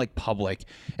we'd be in like public,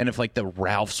 and if like the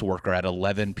Ralph's worker at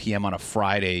 11 p.m. on a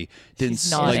Friday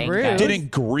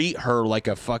didn't greet her like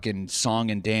a fucking song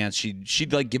and dance,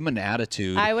 she'd like give him an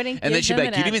attitude. I wouldn't. And then she'd be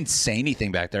like, "You didn't an even say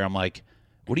anything back there." I'm like,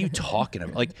 "What are you talking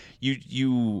about?" Like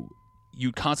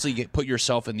you constantly put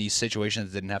yourself in these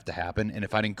situations that didn't have to happen, and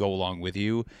if I didn't go along with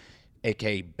you,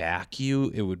 aka back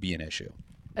you, it would be an issue.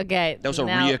 Okay, That was a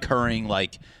reoccurring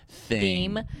like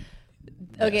thing. theme.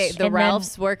 Okay, Yes. the And then-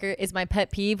 Ralph's worker is my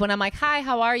pet peeve when I'm like, "Hi,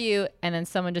 how are you?" and then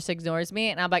someone just ignores me,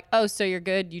 and I'm like, "Oh, so you're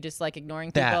good? You just like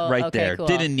ignoring people?" That right okay, there cool.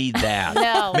 didn't need that.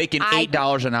 No, Making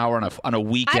 $8 an hour on a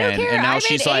weekend, I don't care. and now I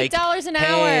she's made like, $8 an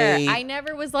hey. hour. I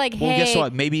never was like, "Hey." Well, guess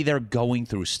what? Maybe they're going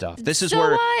through stuff. This is So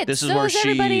where what? this is so where is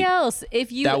everybody else.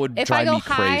 If I drive go, me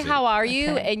 "Hi, crazy. how are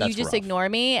you?" and you That's just rough. ignore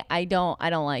me, I don't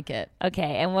like it.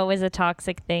 Okay, and what was a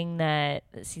toxic thing that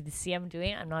see I'm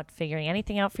doing? I'm not figuring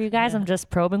anything out for you guys. I'm just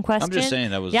probing questions. I'm just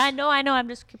saying that was. Yeah, I know. I'm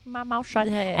just keeping my mouth shut.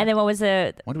 Yeah. And then what was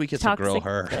the When do we get to grow toxic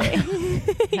her?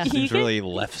 You She's can- really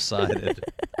left-sided.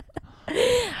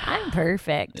 I'm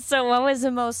perfect. So what was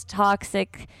the most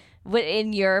toxic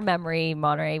in your memory,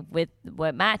 Monterey, with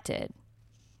what Matt did?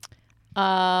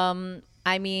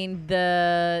 I mean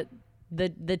the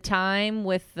time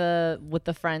with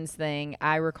the friends thing,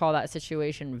 I recall that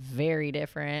situation very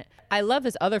different. I love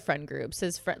his other friend groups,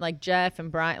 his friend like Jeff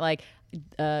and Brian, like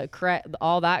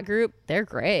all that group. They're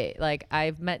great. Like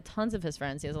I've met tons of his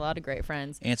friends. He has a lot of great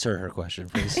friends. Answer her question,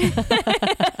 please.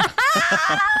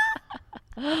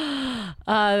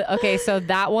 Okay, so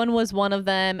that one was one of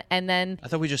them, and then I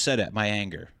thought we just said it. My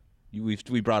anger. We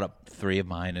brought up 3 of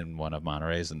mine and 1 of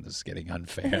Monterey's, and this is getting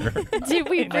unfair. did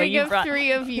we bring you up brought-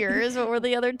 3 of yours? What were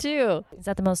the other 2? Is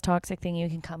that the most toxic thing you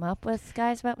can come up with,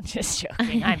 guys? About just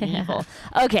joking. I'm evil.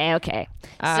 Okay.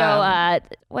 So,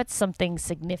 what's something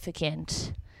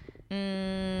significant?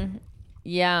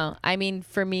 Yeah, I mean,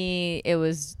 for me, it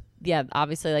was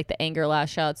obviously like the anger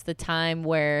lash outs. The time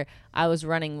where I was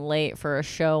running late for a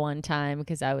show one time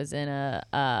because I was in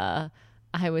a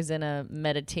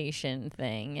meditation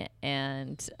thing,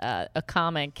 and a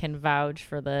comic can vouch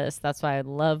for this. That's why I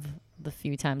love the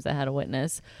few times I had a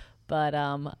witness. But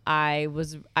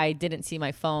I didn't see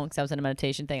my phone because I was in a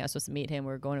meditation thing. I was supposed to meet him.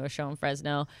 We were going to a show in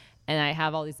Fresno. And I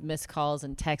have all these missed calls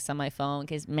and texts on my phone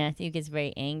because Matthew gets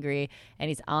very angry and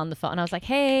he's on the phone. And I was like,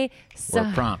 "Hey,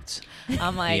 We're prompt.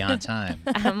 I'm like, Be on time.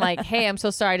 I'm like, "Hey, I'm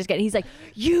so sorry. I just get." He's like,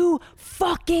 "You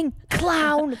fucking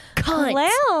clown cunt."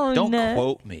 Clown. Don't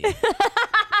quote me.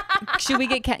 Should we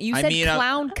get? You I said mean,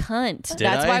 clown cunt. Did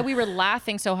That's I? why we were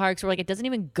laughing so hard because we're like, it doesn't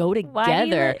even go Why do you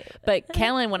together. li- But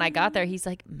Kellen, when I got there, he's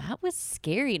like, "Matt was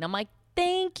scary," and I'm like,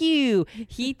 "Thank you."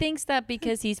 He thinks that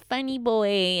because he's funny boy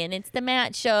and it's the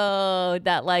Matt show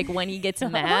that like when he gets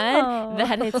mad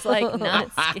that it's like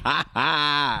not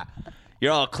scary.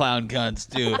 You're all clown cunts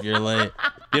too if you're late.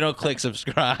 You don't click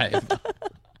subscribe.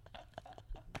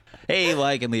 Hey,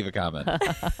 like and leave a comment.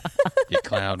 You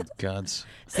clown cunts.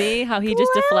 See how he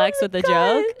just deflects with the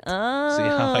joke? Oh. See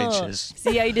how I just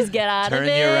See how you just get out turn of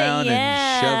you it? around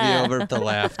and shove Yeah. you over to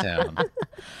Laugh Town.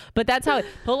 But that's how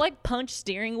he'll like punch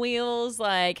steering wheels.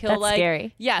 Like he'll That's like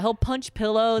scary. Yeah, he'll punch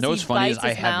pillows. You know He what's funny is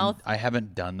bites his mouth. I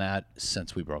haven't done that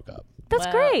since we broke up. That's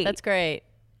Wow, great. That's great.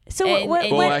 So And- what?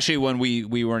 and- Well, actually, when we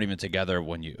weren't even together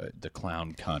when you the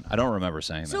clown cunt. I don't remember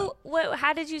saying that. So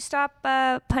how did you stop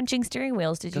punching steering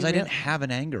wheels? Did you? Because I didn't have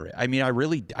an anger. I mean,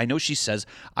 I know she says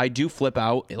I do flip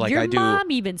out. Like Your I do.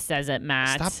 mom even says it,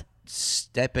 Matt. Stop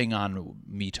stepping on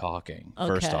me talking.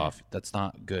 First Okay. off, that's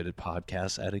not good at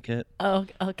podcast etiquette. Oh,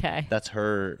 okay. That's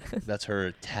her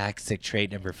toxic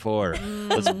trait number 4.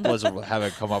 Let's have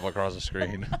it come up across the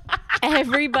screen.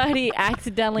 Everybody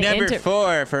accidentally Number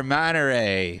 4 for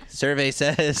Monterey. Survey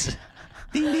says.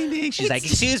 Ding ding ding. She's like,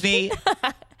 excuse me.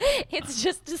 It's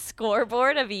just a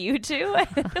scoreboard of you two.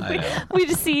 I know. We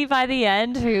just see by the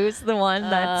end who's the one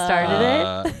that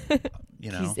started it.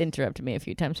 You know. He's interrupted me a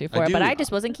few times before, do. but I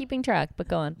just wasn't keeping track. But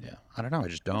go on. Yeah, I don't know. I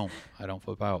just don't. I don't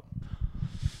flip out.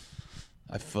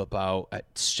 I flip out at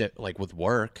shit like with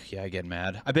work. Yeah, I get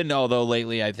mad. I've been although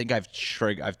lately I think I've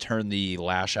turned the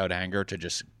lash out anger to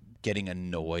just getting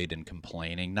annoyed and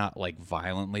complaining, not like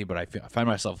violently, but I find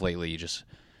myself lately just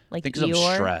Like because I'm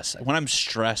Eeyore? stressed. When I'm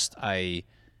stressed, I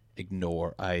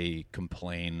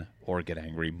complain or get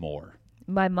angry more.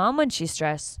 My mom, when she's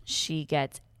stressed, she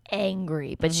gets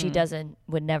angry, but Mm-hmm. she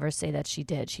would never say that she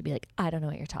did. She'd be like, I don't know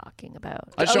what you're talking about.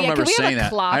 I just Oh, don't yeah, remember can we have a saying that.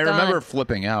 clock I remember on-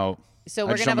 flipping out. So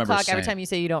I we're just gonna have a don't remember clock every saying- time you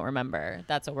say you don't remember.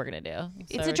 That's what we're gonna do.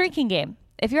 It's So a drinking game.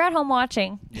 If you're at home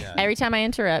watching, Every time I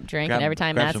interrupt, drink, and every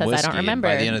time Matt some says I whiskey, don't and remember.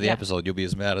 By the end of the Yeah. episode, you'll be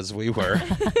as mad as we were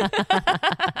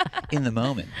in the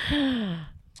moment. No,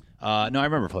 I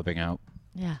remember flipping out,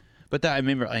 Yeah. but that I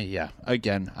remember.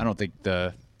 Again, I don't think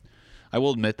I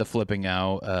will admit the flipping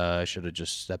out. I should have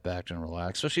just stepped back and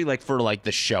relaxed, especially like for like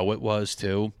the show it was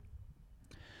too.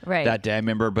 right? That day, I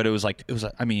remember, but it was.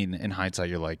 I mean, in hindsight,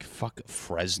 you're like, fuck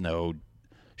Fresno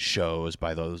shows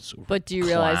by those. But do you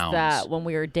realize clowns. that when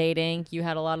we were dating, you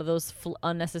had a lot of those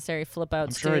unnecessary flip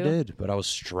outs I'm sure too? I did, but I was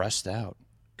stressed out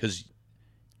because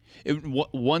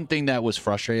one thing that was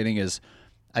frustrating is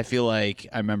I feel like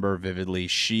I remember vividly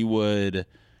she would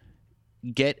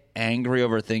get angry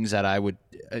over things that I would,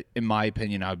 in my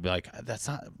opinion, I would be like, that's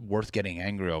not worth getting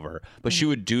angry over. But she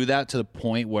would do that to the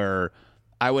point where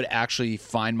I would actually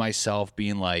find myself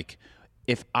being like,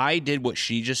 if I did what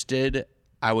she just did,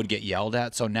 I would get yelled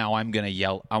at. So now I'm going to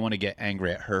yell. I want to get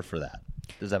angry at her for that.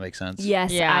 Does that make sense?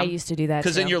 Yes, Yeah. I used to do that.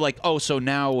 Because then too. you're like, oh, so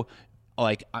now,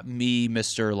 like me,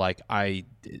 Mister, like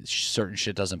certain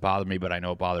shit doesn't bother me, but I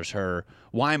know it bothers her.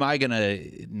 Why am I gonna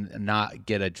not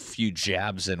get a few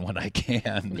jabs in when I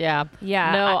can? Yeah.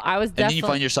 Yeah, No, I was And then you definitely.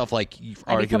 find yourself like I become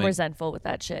arguing. resentful with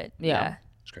that shit. Yeah.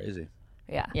 It's crazy.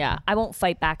 Yeah. Yeah. I won't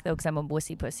fight back though because I'm a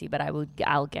wussy pussy, but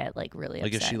I'll get like really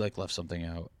Like upset. if she like left something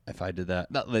out, if I did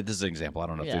that, like, this is an example. I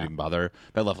don't know if it Yeah. would even bother her,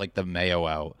 but I left like the mayo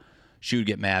out. She would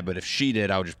get mad, but if she did,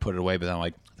 I would just put it away. But then I'm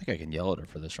like, I think I can yell at her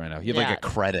for this right now. You have Yeah. like a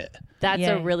credit. That's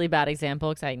Yeah. a really bad example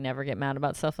because I never get mad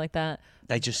about stuff like that.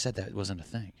 I just said that wasn't a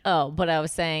thing. Oh, but I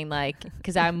was saying like,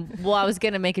 because I was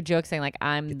gonna make a joke saying like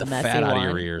I'm Get the messy fat out one. of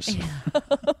your ears.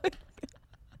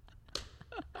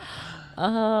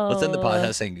 Oh, Let's end the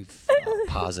podcast saying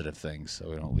positive things so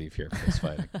we don't leave here for this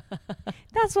fighting.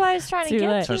 That's why I was trying to Too get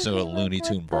late. to. Turns into a Looney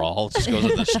Tune brawl. Just goes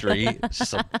in the street. It's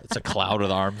just it's a cloud with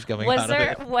arms coming Was out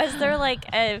there of it. was there like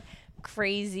a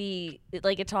crazy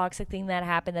like a toxic thing that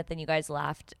happened that then you guys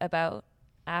laughed about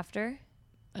after?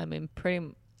 I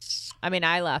mean,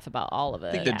 I laugh about all of it.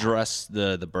 I think the dress,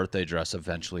 the birthday dress,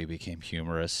 eventually became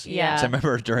humorous. Yeah. 'Cause I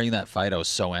remember during that fight, I was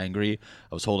so angry.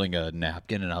 I was holding a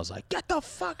napkin and I was like, "Get the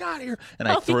fuck out of here!" And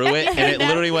I threw it, and it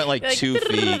literally went like 2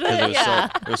 feet because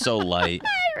it was so light.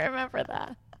 I remember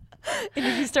that. And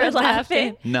did you start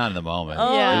laughing? Not in the moment.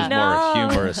 Yeah. It was no. more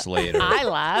humorous later. I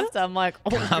laughed. I'm like,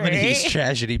 Comedy's okay.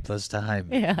 tragedy plus time,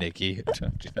 Yeah. Nikki.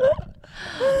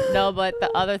 No, but the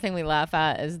other thing we laugh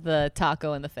at is the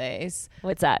taco in the face.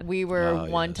 What's that? We were Oh,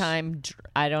 one yes. time,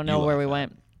 I don't know You where we laugh at.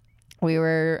 went. We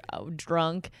were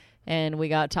drunk and we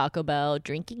got Taco Bell,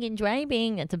 drinking and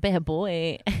driving. That's a bad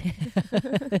boy.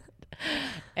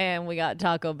 And we got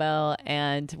Taco Bell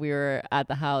and we were at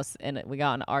the house and we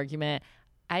got in an argument.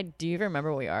 Do you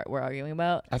remember what we're arguing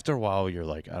about? After a while, you're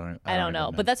like, I don't don't know.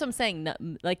 even But that's what I'm saying.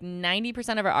 Like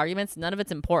 90% of our arguments, none of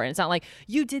it's important. It's not like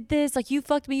you did this, like you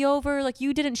fucked me over, like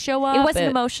you didn't show up. It wasn't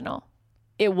emotional.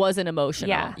 It wasn't emotional.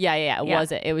 Yeah. Yeah. It Yeah.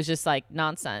 wasn't. It was just like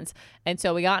nonsense. And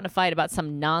so we got in a fight about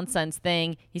some nonsense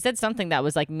thing. He said something that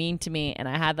was like mean to me, and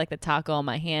I had like the taco in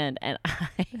my hand, and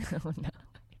oh no.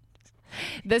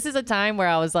 This is a time where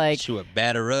I was like, She would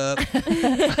batter up. She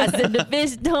I said the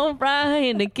fish don't fry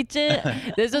in the kitchen.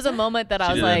 This was a moment that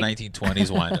I was did like, a 1920s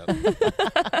wind up.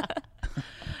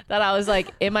 that I was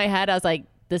like in my head, I was like,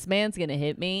 this man's gonna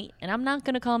hit me, and I'm not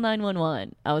gonna call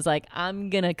 911. I was like, I'm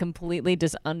gonna completely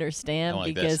just understand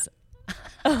Like because this.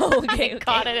 Okay.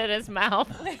 Caught it in his mouth.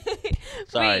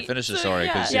 Sorry, Wait, finish the story.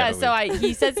 'cause, Yeah, we- so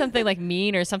he said something like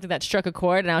mean or something that struck a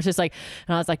chord, and I was just like,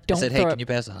 I don't said, throw hey, it. can you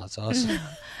pass the hot sauce?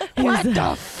 What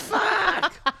the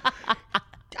fuck?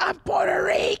 I'm Puerto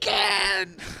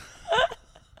Rican.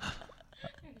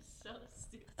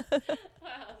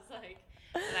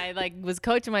 And I was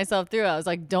coaching myself through. I was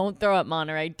like, don't throw it,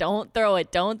 Monterey. Don't throw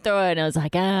it. Don't throw it. And I was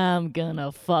like, I'm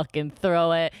gonna fucking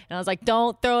throw it. And I was like,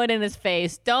 don't throw it in his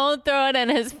face. Don't throw it in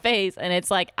his face. And it's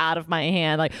like out of my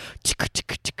hand, like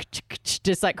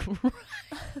just like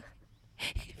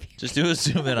Just do a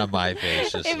zoom in on my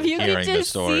face. Just if you could hearing the just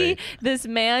story. see this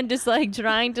man just like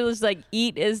trying to just like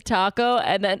eat his taco,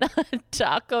 and then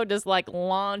taco just like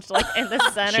launched like in the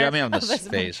center. She got me on of this his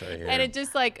face right here. And it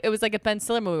just like, it was like a Ben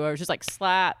Stiller movie where it was just like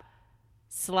slap,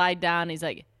 slide down. And he's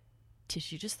like,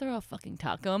 did you just throw a fucking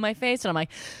taco in my face? And I'm like,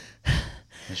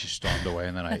 And she stormed away,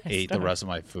 and then I ate the rest of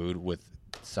my food with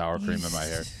sour cream in my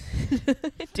hair.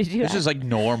 Did you? It's just like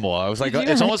normal. I was like,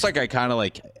 it's almost like I kind of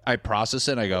like, I process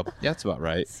it and I go, yeah, that's about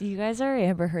right. So you guys are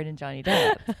Amber Heard and Johnny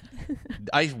Depp.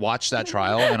 I watched that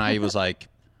trial and I was like,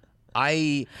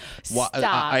 I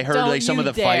Stop. heard Don't like some of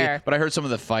you the dare. fight, but I heard some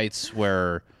of the fights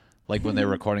where, like when they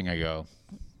were recording, I go,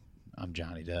 I'm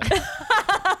Johnny Depp.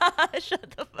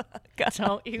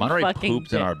 don't you Monterey fucking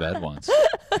pooped in dare. our bed once.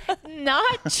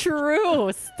 Not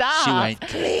true. Stop. She went,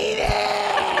 clean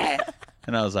it.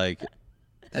 And I was like,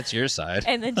 that's your side.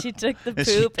 And then she took the And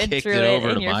she poop and kicked threw it it over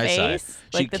in to your my face, side.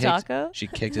 like the taco. She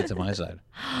kicked it to my side.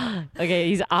 Okay,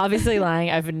 he's obviously lying.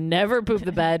 I've never pooped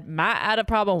the bed. Matt had a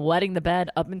problem wetting the bed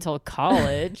up until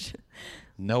college.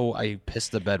 No, I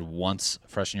pissed the bed once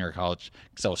freshman year of college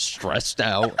because I was stressed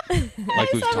out,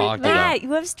 like we've talked about. Matt,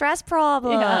 you have stress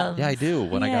problems. Yeah, I do.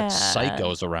 When I Yeah. got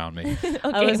psychos around me,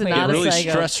 I was wait, not I'm a really psycho.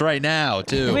 stressed right now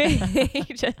too.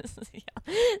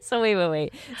 So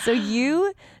wait.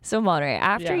 So Monterey,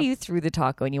 after Yeah. you threw the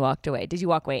taco and you walked away, did you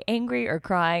walk away angry or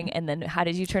crying? And then how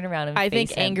did you turn around and I think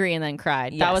face him? angry and then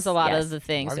cried. that Yes, was a lot yes. of the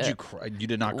things. Why would that- you cry? You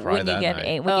did not cry When you that get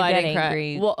night. when you I get didn't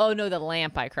angry. cry. Well, oh no, the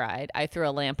lamp I cried. I threw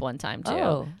a lamp one time too.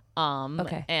 Oh.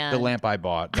 Okay. And The lamp I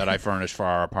bought that I furnished for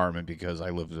our apartment because I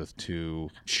lived with 2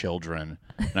 children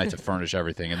and I had to furnish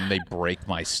everything, and then they break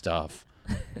my stuff.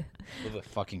 Live with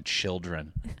fucking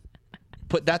children.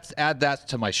 Add that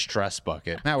to my stress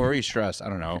bucket. Matt, where are you stressed? I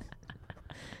don't know.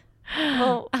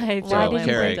 Well, I why threw a did lamp you one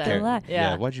break time. the lamp?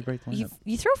 Yeah. Yeah. Why'd you break the you, lamp?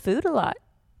 you throw food a lot.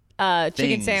 Chicken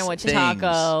Things, sandwich, things,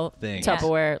 taco, things.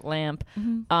 Tupperware, lamp.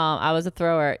 I was a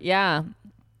thrower. Yeah. I'm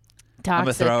a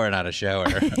Toxic. thrower, not a shower.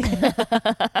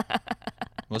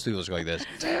 Most people just go like this.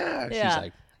 She's Yeah.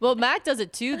 like, Well, Matt does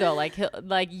it too, though. Like,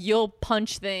 you'll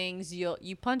punch things. You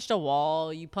punched a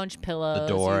wall. You punched pillows.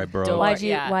 door you I broke. door-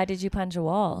 Why did you punch a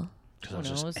wall? because I was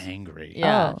knows? just angry.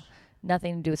 Yeah. Oh,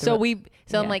 nothing to do with So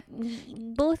the I'm yeah. like,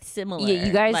 both similar. Yeah,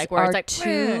 you guys like, where are it's like,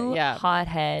 two yeah,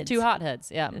 hotheads. two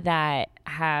hotheads. Yeah. that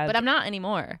have. But I'm not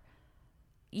anymore.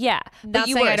 Yeah, Not but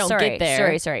you saying were. I don't sorry, get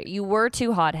there. Sorry. You were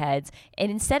two hotheads, and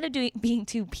instead of being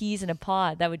 2 peas in a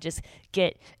pod that would just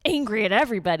get angry at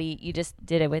everybody, you just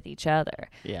did it with each other.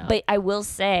 Yeah. But I will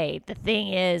say, the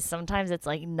thing is, sometimes it's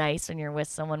like nice when you're with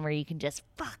someone where you can just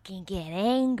fucking get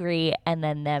angry, and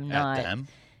then them not, At them?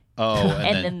 Oh,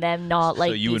 and then them not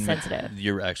like so you be would sensitive.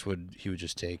 Your ex would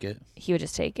just take it? He would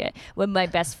just take it. When my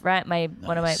best friend,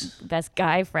 one of my Nice. best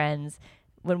guy friends,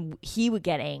 when he would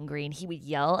get angry and he would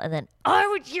yell, and then I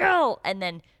would yell, and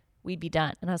then we'd be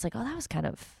done. And I was like, oh, that was kind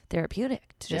of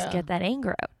therapeutic to just Yeah. get that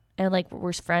anger out. And like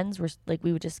we're friends,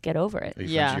 we would just get over it. Are you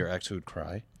friends Yeah. with your ex who would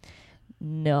cry?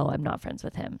 No, I'm not friends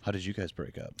with him. How did you guys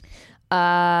break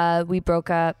up? We broke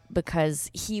up because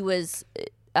he was.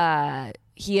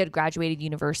 He had graduated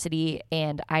university,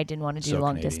 and I didn't want to do So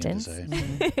long Canadian to distance.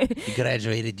 say. You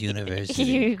graduated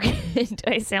university. Do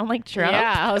I sound like Trump?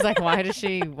 Yeah. I was like, why is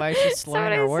she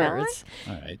slurring her what I sound words?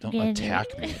 All right, don't Yeah,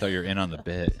 attack me. I thought you were in on the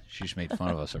bit. She just made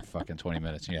fun of us for fucking 20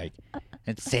 minutes. And you're like,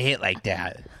 and say it like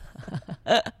that.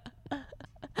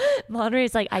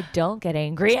 Monterey's like, I don't get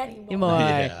angry anymore.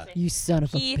 Yeah. You son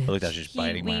of a He, I looked like she's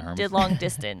biting my we arm. did long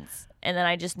distance, and then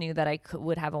I just knew that I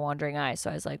would have a wandering eye,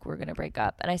 so I was like, we're gonna break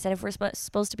up. And I said, if we're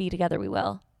supposed to be together, we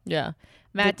will. Yeah.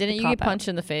 Matt, The didn't you get cop-out. punched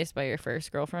in the face by your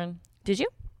first girlfriend? Did you,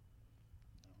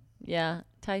 Yeah.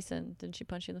 Tyson, didn't she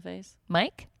punch you in the face?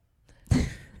 Mike?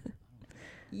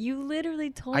 You literally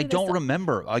told I me this don't stuff.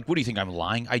 remember. Like, what do you think? I'm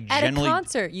lying? I At generally. a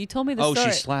concert. You told me the Oh,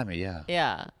 story. she slapped me. Yeah.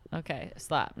 Yeah. Okay.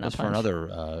 Slap. It Not was for punch. another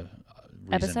reason,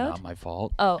 Episode? not my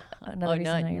fault. Oh, another Oh, reason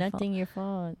no, not your nothing your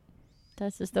fault.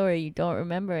 That's the story. You don't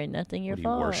remember it. Nothing your What, do you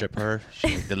fault. worship her?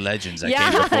 She's the legends that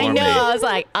Yeah, came before I know. me. I was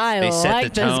like, I They set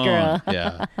like the this tone. girl. Yeah.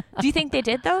 fault. Do you think they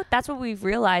did though? That's what we've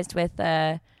realized with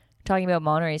talking about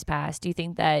Monterey's past, do you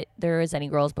think that there was any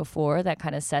girls before that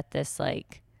kind of set this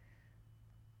like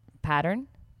pattern?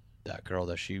 That girl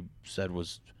that she said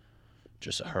was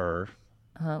just her.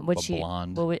 Would A she?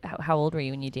 blonde. How old were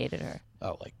you when you dated her?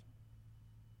 Oh, like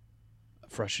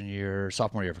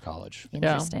sophomore year of college.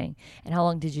 Interesting. And how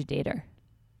long did you date her?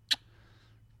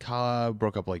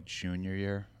 Broke up like junior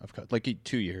year of like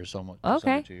 2 years, almost.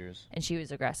 Okay. 2 years. And she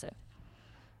was aggressive.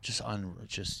 Just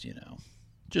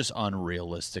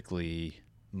unrealistically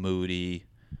moody.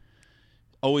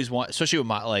 Always especially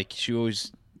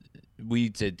with we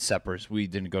did separate. We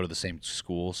didn't go to the same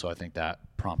school, so I think that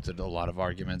prompted a lot of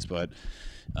arguments. But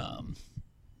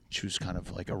she was kind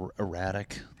of like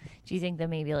erratic. Do you think that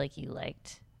maybe like you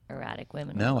liked erratic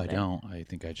women? No, I don't. I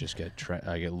think I just get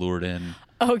lured in.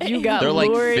 Oh, you got They're like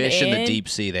lured fish in the in? deep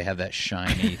sea. They have that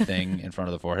shiny thing in front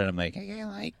of the forehead. I'm like, I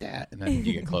like that. And then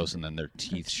you get close, and then their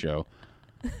teeth show.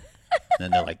 And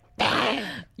then they're like,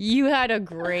 You had a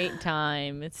great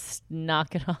time. It's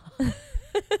knock it off. no,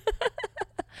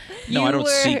 I You don't were-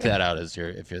 seek that out no,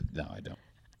 I don't.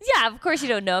 Yeah, of course you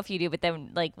don't know if you do, but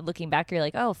then like looking back, you're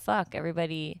like, oh fuck,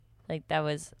 everybody like that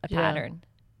was a Yeah. pattern.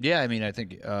 Yeah, I mean, I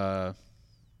think, no,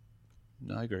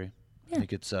 I agree. I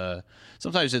think it's,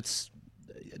 sometimes it's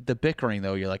the bickering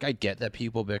though. You're like, I get that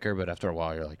people bicker, but after a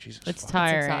while you're like, Jesus, It's fuck,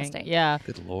 tiring. exhausting. Yeah.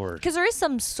 good Lord. Because there is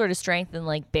some sort of strength in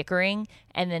like bickering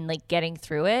and then like getting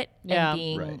through it Yeah.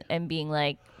 and being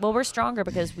like, well, we're stronger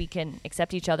because we can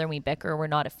accept each other and we bicker. We're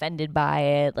not offended by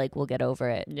it. Like we'll get over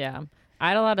it. Yeah. I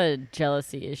had a lot of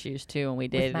jealousy issues too when we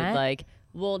dated. Matt? Like,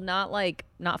 well, not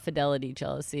fidelity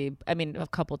jealousy. I mean, a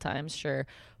couple times, sure.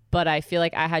 But I feel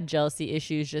like I had jealousy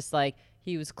issues just like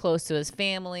he was close to his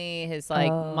family. His like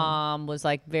mom was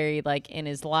like very like in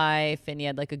his life and he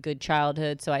had like a good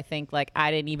childhood. So I think like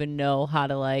I didn't even know how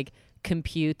to like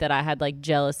compute that I had like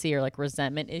jealousy or like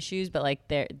resentment issues. But like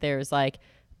there's like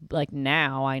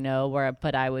now I know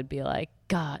but I would be like,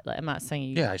 God, like, I'm not saying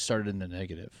you. Yeah, I started in the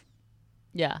negative.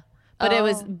 Yeah. But I Your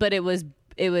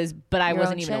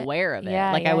wasn't own even shit? aware of it.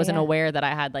 Yeah, Like yeah, I wasn't yeah. aware that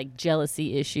I had like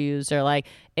jealousy issues or like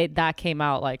that came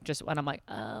out like just when I'm like,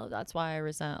 oh, that's why I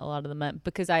resent a lot of the men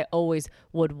because I always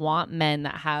would want men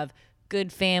that have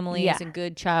good families Yeah. and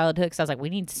good childhood. Cause I was like, we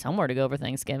need somewhere to go for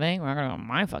Thanksgiving. We're not gonna go to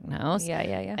my fucking house. Yeah.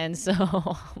 And so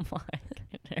I'm like,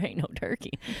 there ain't no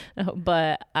turkey.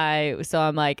 But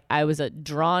I'm like, I was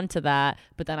drawn to that,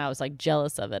 but then I was like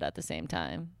jealous of it at the same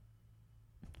time.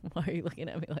 Why are you looking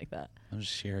at me like that? I'm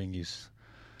just hearing you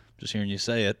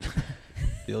say it.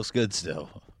 Feels good still.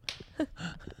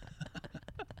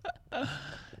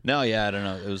 No, yeah, I don't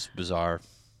know. It was bizarre.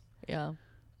 Yeah.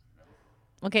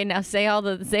 Okay, now say all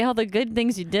the good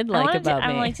things you did like about me.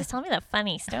 I'm like, just tell me the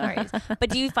funny stories. But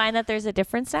do you find that there's a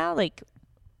difference now? Like,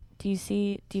 do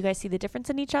you guys see the difference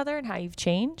in each other and how you've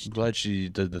changed? I'm glad she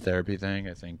did the therapy thing.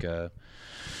 I think,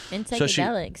 and so she-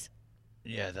 psychedelics.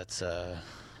 yeah, that's,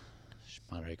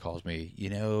 Monterey calls me,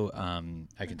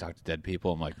 I can talk to dead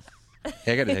people. I'm like,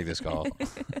 hey, I got to take this call.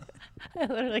 I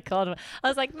literally called him. I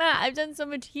was like, Matt, I've done so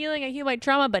much healing. I heal my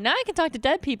trauma, but now I can talk to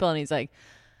dead people. And he's like,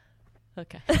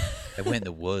 okay. I went in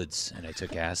the woods and I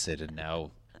took acid, and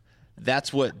now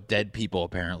that's what dead people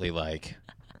apparently like.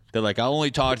 They're like, I'll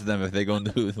only talk to them if they go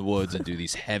into the woods and do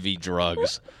these heavy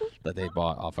drugs that they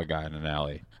bought off a guy in an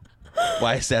alley.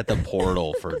 Why is that the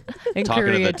portal for In talking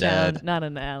to the Koreatown, dead? not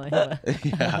in the alley. but-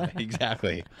 Yeah,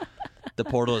 exactly. The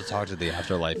portal to talk to the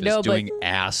afterlife is No, but- doing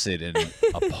acid in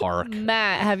a park.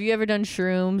 Matt, have you ever done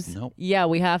shrooms? Nope. Yeah,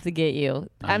 we have to get you.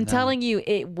 I'm know. telling you,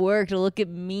 it worked. Look at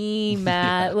me,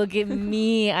 Matt. Look at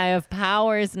me. I have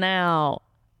powers now.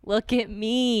 Look at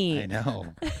me. I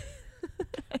know.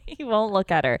 You won't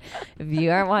look at her. If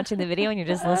you aren't watching the video and you're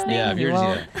just listening, Yeah, if you you're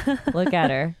won't look at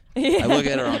her. I look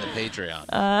at her on the Patreon.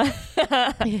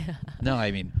 No,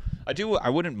 I mean, I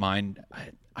wouldn't mind.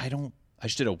 I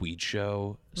just did a weed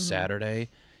show Saturday.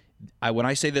 When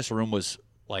I say this room was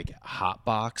like hot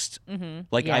boxed,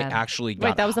 like I Yeah. actually got.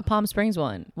 Wait, that was the Palm Springs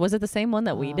one. Was it the same one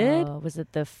that we did? Was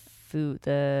it the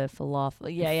falafel?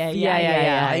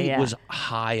 Yeah. I was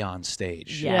high on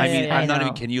stage. Yeah, I mean, yeah, I'm I not know.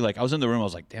 even kidding you. Like, I was in the room. I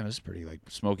was like, damn, this is pretty like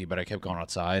smoky. But I kept going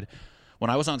outside. When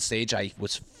I was on stage, I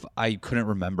couldn't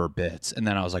remember bits, and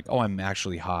then I was like, oh, I'm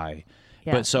actually high.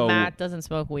 Yeah. But so Matt doesn't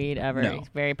smoke weed ever. No. He's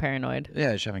very paranoid. yeah,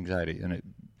 I just have anxiety, and it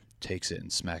takes it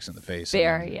and smacks in the face.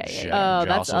 Fair, and yeah. Oh, that's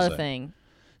the jostles other it. thing.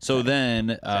 So then,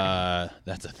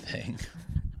 that's a thing.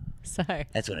 Sorry.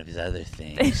 That's one of his other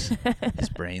things. His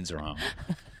brain's wrong.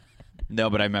 No,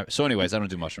 but so anyways, I don't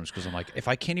do mushrooms because I'm like, if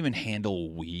I can't even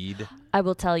handle weed, I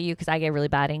will tell you because I get really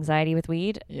bad anxiety with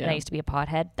weed. And Yeah. I used to be a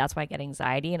pothead. That's why I get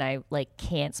anxiety, and I like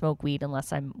can't smoke weed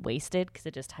unless I'm wasted because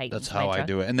it just heightens. that's how I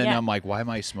do it. And then Yeah. I'm like, why am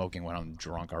I smoking when I'm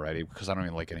drunk already? Because I don't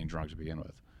even like getting drunk to begin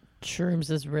with. Shrooms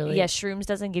is really. Yeah, shrooms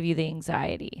doesn't give you the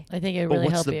anxiety. I think it But really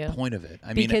what's help the you. point of it?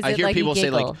 I mean, Because I it, hear like, you people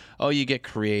say like, giggle. "Oh, you get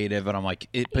creative," and I'm like,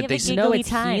 You but have they a say, giggle. No, Giggly it's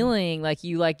time. healing. Like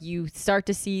you start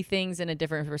to see things in a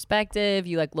different perspective.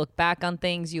 You like look back on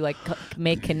things. You like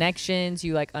make connections.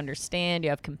 You like understand. You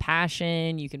have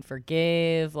compassion. You can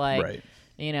forgive. Like, Right.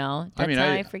 you know, I that's mean, how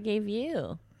I- I forgave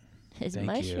you. His Thank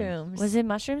you. mushrooms. Was it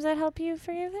mushrooms that help you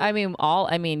forgive it? I mean,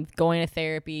 going to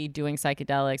therapy, doing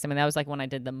psychedelics. I mean, that was like when I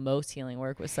did the most healing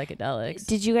work with psychedelics.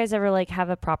 Did you guys ever like have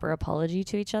a proper apology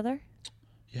to each other?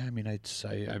 Yeah, I mean,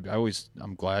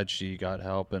 I'm glad she got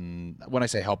help, and when I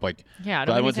say help, like, Yeah, I glad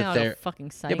don't I mean went to to sound like a ther- fucking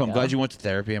yeah, psycho. but I'm glad you went to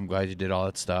therapy. I'm glad you did all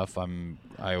that stuff.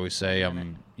 I always say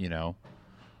you know,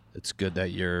 it's good that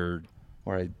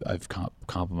I've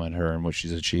complimented her on what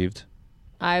she's achieved.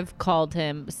 I've called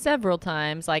him several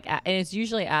times, like, and it's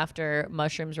usually after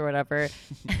mushrooms or whatever.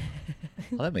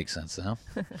 Well, that makes sense now.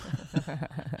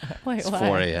 Wait, It's what?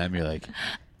 4 a.m. You're like,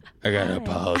 I gotta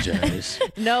apologize.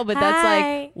 No, but that's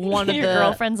like one of your the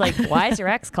girlfriend's like, why is your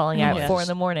ex calling at Yeah. 4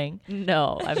 a.m?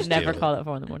 No, I've never deal called at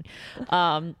 4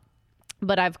 a.m.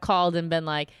 But I've called and been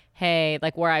like, hey,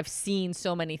 like where I've seen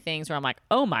so many things where I'm like,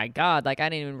 oh my God, like I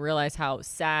didn't even realize how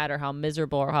sad or how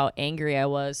miserable or how angry I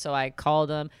was. So I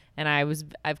called him and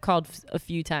I've called a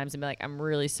few times and been like, I'm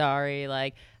really sorry.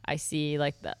 Like I see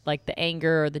like the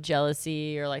anger or the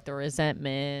jealousy or like the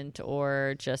resentment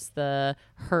or just the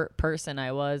hurt person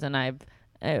I was. And I've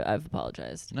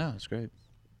apologized. No, it's great.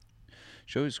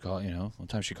 She always one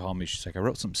time she called me, she's like, I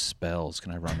wrote some spells.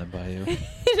 Can I run them by you?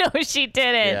 No, she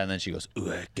didn't. Yeah, and then she goes,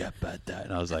 ooh, I got about that.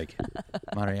 And I was like,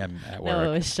 Monterey, I'm at work.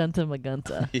 No, it was Shanta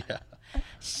Maganta. Yeah.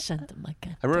 Shanta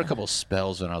Maganta. I wrote a couple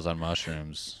spells when I was on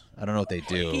mushrooms. I don't know what they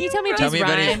do. Can you tell me if Tell these me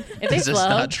if rhyme? any, If they this is flow?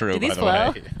 not true, Do by these the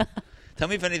flow? way. Tell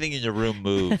me if anything in your room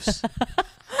moves.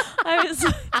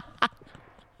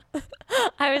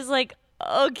 I was like,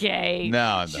 okay.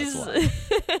 No, She's- that's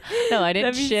why. No, I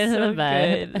didn't That'd be shit in so the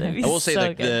bed. good. That'd be I will say so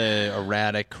like good. the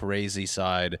erratic, crazy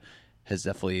side has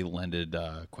definitely lended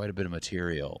quite a bit of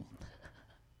material.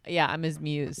 Yeah, I'm his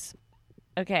muse.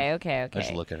 Okay. I just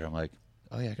Okay. look at her, I'm like,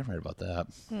 oh yeah, I can write about that.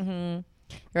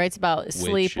 He writes about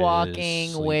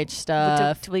sleepwalking, sleep- witch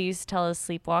stuff. Will you tell a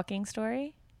sleepwalking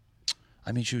story?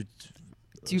 I mean, she would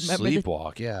Do you remember the-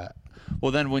 sleepwalk, yeah.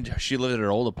 Well, then when she lived at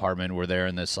her old apartment, we're there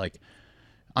in this like,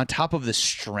 on top of this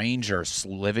stranger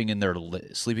sleeping in their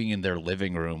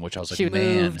living room, which I was like, She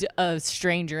man, moved a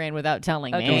stranger in without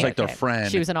telling Okay. me. it was like their Okay. friend.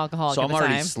 She was an alcoholic So at I'm the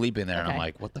already time. sleeping there, and I'm Okay.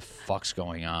 like, what the fuck's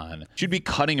going on? She'd be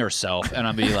cutting herself, and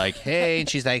I'd be like, hey, and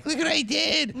she's like, look what I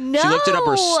did. She lifted up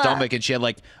her No! stomach, and she had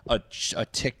like a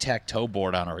tic-tac-toe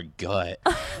board on her gut.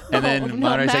 And then no,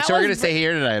 Monterey's like, Matt so we're was gonna stay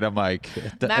here tonight. I'm like,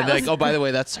 and like, was- oh, by the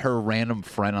way, that's her random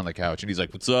friend on the couch, and he's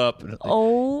like, what's up? And I'm like,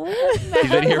 Oh. he's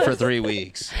been here for 3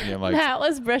 weeks. And I'm like, Matt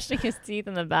was brushing his teeth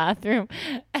in the bathroom,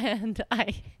 and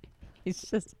he's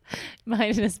just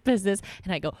minding his business,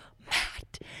 and I go,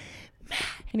 Matt,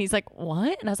 and he's like,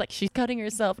 what? And I was like, she's cutting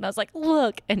herself, and I was like,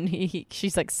 look, and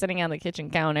she's like sitting on the kitchen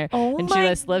counter, Oh and she my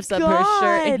just lifts up her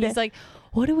shirt, and God. he's like,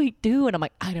 what do we do? And I'm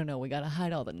like, I don't know, we gotta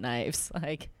hide all the knives,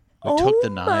 like. we took the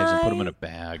Oh knives and put them my in a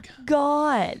bag.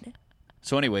 God.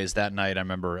 So, anyways, that night I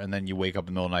remember, and then you wake up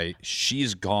in the middle of the night,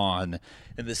 she's gone,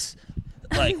 and this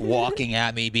like walking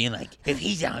at me, being like, "If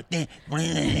he's out there,"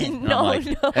 and No, I'm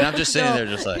like, no, and I'm just sitting there,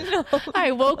 just like,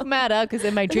 I woke Matt up because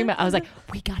in my dream I was like,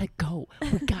 "We gotta go.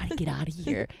 We gotta get out of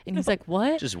here." And he's like,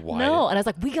 "What?" Just Wyatt. No. And I was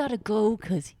like, "We gotta go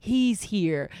because he's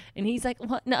here." And he's like,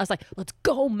 "What?" No. I was like, "Let's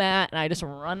go, Matt." And I just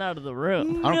run out of the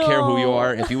room. I don't care who you No.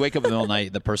 are. If you wake up in the middle of the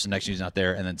night, the person next to you's not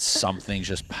there, and then something's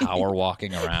just power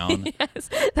walking around. Yes,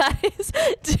 that is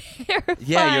terrifying.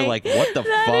 Yeah, you're like, what the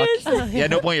That fuck? is- Yeah, at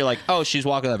no point you're like, oh, she's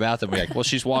walking to the bathroom. You're like, well,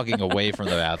 she's walking away from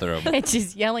the bathroom. And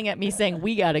she's yelling at me saying,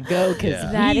 "We gotta go because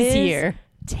Yeah. That he's is here."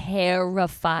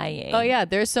 terrifying. Oh yeah,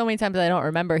 there's so many times I don't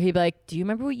remember. He'd be like, "Do you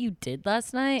remember what you did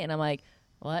last night?" And I'm like,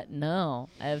 "What? No,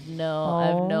 I have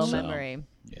no Oh. So, memory."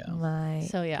 Yeah. My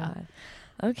So, yeah. God.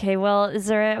 Okay, well,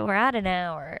 we're at an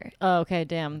hour. Oh, okay,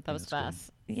 damn, that was That's good.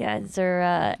 fast. Yeah, is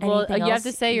there Well, anything you have else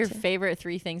to say your to- favorite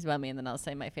 3 things about me, and then I'll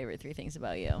say my favorite 3 things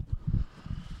about you.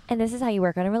 And this is how you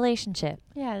work on a relationship.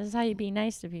 Yeah, this is how you be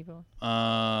nice to people.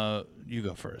 You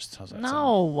go first. How's that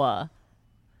sound? No.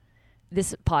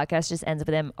 This podcast just ends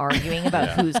with them arguing about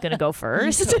who's going to go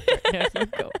first. You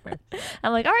go first.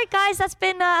 I'm like, all right, guys, that's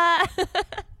been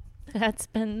That's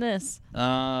been this.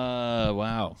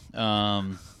 Wow.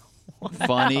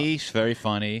 Funny. She's very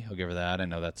funny. I'll give her that. I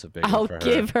know that's a big one I'll for her.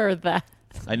 give her that.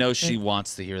 I know she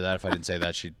wants to hear that. If I didn't say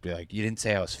that, she'd be like, "You didn't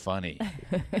say I was funny."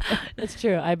 That's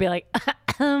true. I'd be like,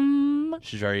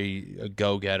 She's very a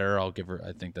go-getter. I'll give her.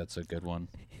 I think that's a good one.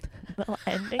 Little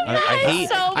ending. I hate.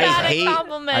 so I bad at hate.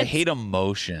 compliments. I hate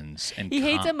emotions and He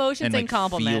hates emotions and like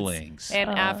compliments. feelings. and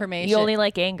affirmation. You only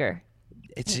like anger.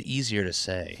 It's easier to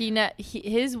say.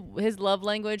 His love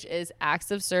language is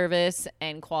acts of service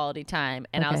and quality time.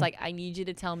 And I was Okay. like, I need you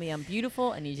to tell me I'm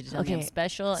beautiful. I need you to tell me I'm Okay.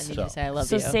 special. I need you to say I love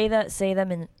So you. say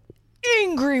them in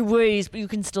angry ways, but you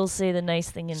can still say the nice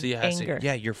thing in So you have to anger. say,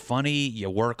 yeah, you're funny. You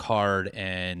work hard,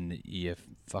 and you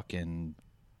fucking,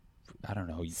 I don't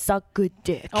know, Suck good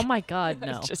dick. Oh my God,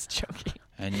 no. Just joking.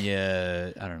 and you,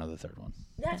 I don't know the third one.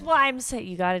 That's why I'm saying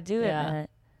you got to do it, Yeah. Matt.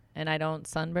 And I don't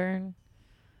sunburn.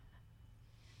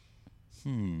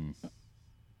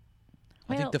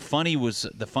 I think the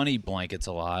funny blankets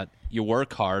a lot. You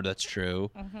work hard, that's true.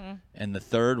 And the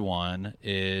third one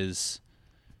is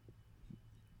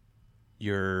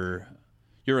you're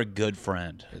a good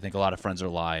friend. I think a lot of friends are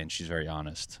lying. She's very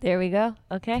honest. There we go.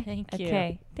 Okay. Thank you.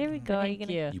 Okay. There we go. Are Thank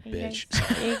gonna, you. You are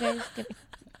bitch. Are you guys gonna,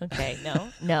 okay.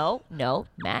 No.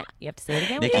 Matt, you have to say it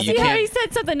again. Nikki, What you is it? See how can't- he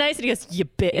said something nice and he goes, you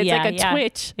bitch. It's like a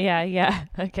twitch. Yeah.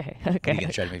 Okay. Are you Okay.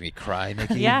 gonna try to make me cry,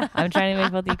 Nikki? Yeah, I'm trying to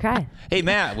make both of you cry. Hey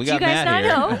Matt, we Do you got guys Matt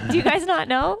not here. know? Do you guys not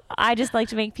know? I just like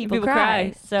to make people, People cry.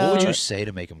 cry. So What would you say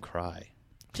to make him cry?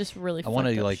 Just really I want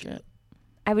fucked to up like. shit.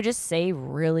 I would just say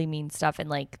really mean stuff and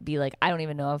like be like, I don't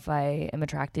even know if I am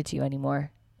attracted to you anymore.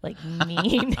 Like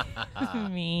mean,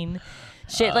 mean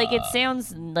shit. Like it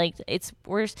sounds like it's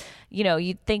worse. You know,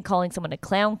 you'd think calling someone a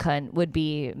clown cunt would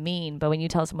be mean, but when you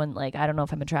tell someone like, I don't know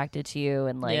if I'm attracted to you,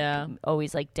 and like Yeah.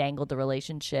 always like dangled the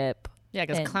relationship. Yeah,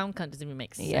 because And- clown cunt doesn't even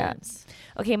make sense. Yeah.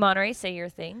 Okay, Monterey, say your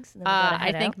things. and then we gotta I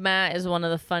head think out. Matt is one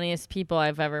of the funniest people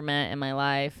I've ever met in my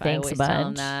life. Thanks I a always tell him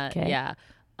bunch. that. 'Kay. Yeah.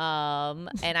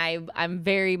 And I'm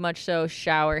very much so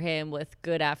shower him with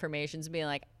good affirmations, being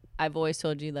like, I've always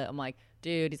told you that. I'm like,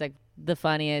 dude, he's like the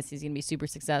funniest. He's gonna be super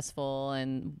successful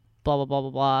and blah blah blah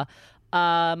blah blah.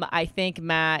 I think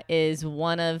Matt is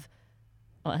one of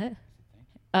what?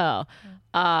 Oh,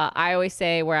 I always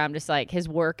say where I'm just like his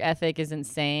work ethic is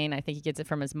insane. I think he gets it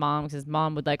from his mom because his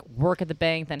mom would like work at the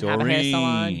bank, then have a hair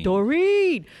salon.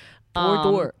 Doreen.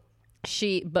 Door.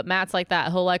 But Matt's like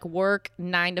that. He'll like work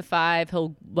 9 to 5.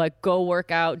 He'll like go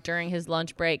work out during his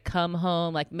lunch break, come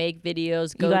home, like make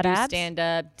videos, go got do abs? stand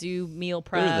up, do meal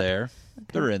prep. They're there.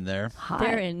 They're in there. Hot.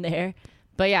 They're in there.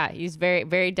 But yeah, he's very,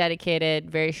 very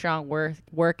dedicated, very strong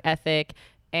work ethic.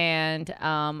 And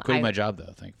Quitting my job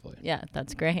though, thankfully. yeah,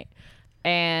 that's great.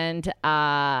 And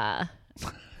I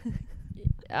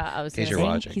was In case gonna you're say-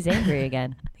 watching. He's angry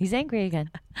again. He's angry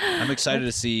again. I'm excited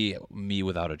to see me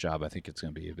without a job. I think it's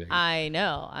going to be a big. I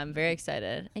know. I'm very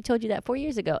excited. I told you that 4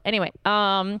 years ago. Anyway,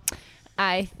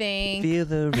 I think Feel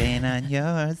the rain on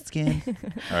your skin.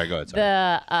 All right, go ahead.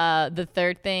 Sorry. the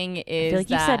third thing is like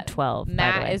you that said 12, by the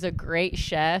Matt way. is a great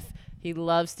chef. He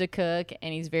loves to cook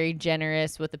and he's very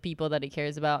generous with the people that he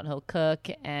cares about. And he'll cook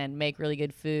and make really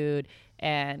good food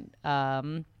and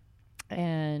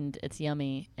it's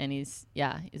yummy. And he's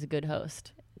a good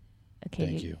host. Okay,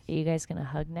 Thank you. Are you guys gonna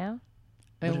hug now?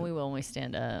 And we will when we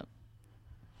stand up.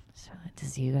 So,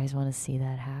 does you guys want to see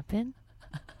that happen?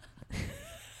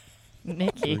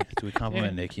 Nikki. Do we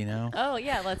compliment Nikki now? Oh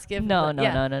yeah, let's give No.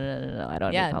 yeah. No. I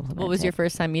don't. Yeah. Need compliments What was your yet.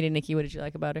 first time meeting Nikki? What did you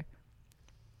like about her?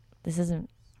 This isn't.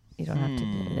 You don't have to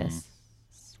do this.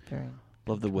 It's very-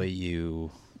 Love the way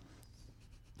you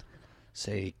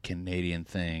say Canadian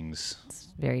things. It's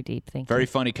very deep. Thank Very you.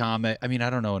 funny comment. I mean, I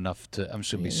don't know enough to. I'm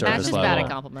just gonna be Matt's Matt's surface just level. bad at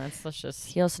compliments. Let's just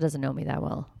He also doesn't know me that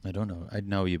well. I don't know. I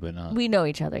know you, but not. We know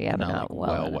each other, yeah, but Not not like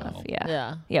well well, enough. well. Yeah.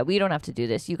 yeah. Yeah, we don't have to do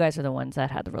this. You guys are the ones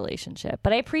that had the relationship.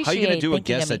 But I How appreciate. are you gonna do a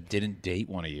thinking guest of me. that didn't date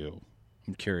one of you?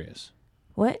 I'm curious.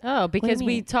 What? Oh, because you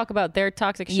we mean? talk about their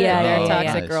toxic shit, Yeah, their yeah,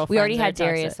 toxic yeah. girlfriends. We already their had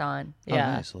Darius toxic- on. Oh,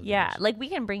 Yeah. nice. Love Yeah, this. like we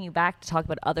can bring you back to talk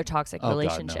about other toxic Oh, God, no.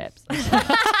 relationships. All Just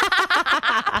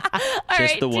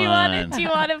right, the do you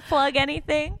want one. to plug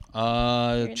anything?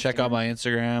 Check out my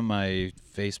Instagram, my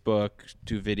Facebook.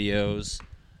 Do videos.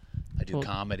 I do Well,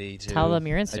 comedy too. tell them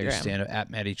your I do Instagram. stand up at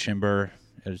Maddie Chimber.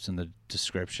 It's in the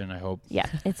description. I hope. Yeah,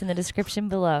 it's in the description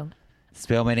below.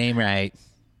 Spell my name right.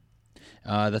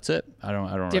 That's it. I don't.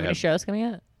 Do you have really any shows coming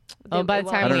out? Oh, They- by the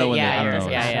well, time I don't know we, when they- I yeah, don't yours,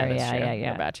 know yeah, when yeah, they- that's Yeah, true. yeah,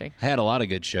 yeah. We're batching. I had a lot of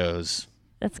good shows.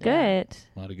 That's Yeah. good.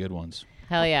 A lot of good ones.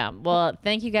 Hell yeah. Well,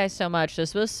 thank you guys so much.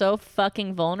 This was so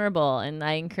fucking vulnerable, and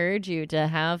I encourage you to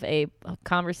have a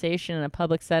conversation in a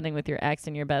public setting with your ex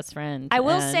and your best friend. I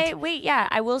will And- say,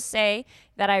 I will say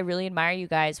that I really admire you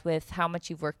guys with how much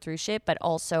you've worked through shit, but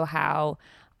also how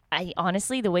I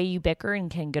honestly, the way you bicker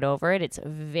and can get over it, it's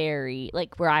very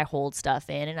like where I hold stuff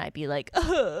in and I'd be like,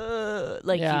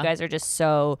 like Yeah. you guys are just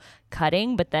so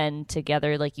cutting, but then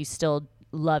together, like you still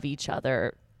love each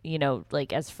other, you know,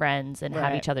 like as friends and have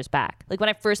Right. each other's back. Like when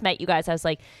I first met you guys, I was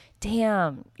like,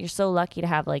 damn, you're so lucky to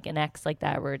have like an ex like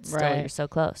that where it's still Right. you're so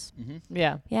close.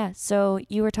 Yeah. Yeah. So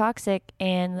you were toxic,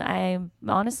 and I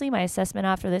honestly, my assessment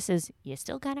after this is you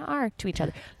still kind of are to each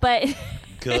other, but.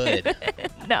 Good.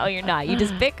 No, you're not. You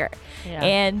just bicker. Yeah.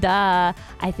 And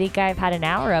I think I've had an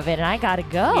hour of it and I gotta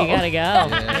go. You gotta go.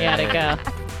 You gotta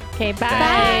go. Okay,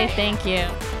 bye. Thank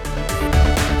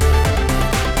you.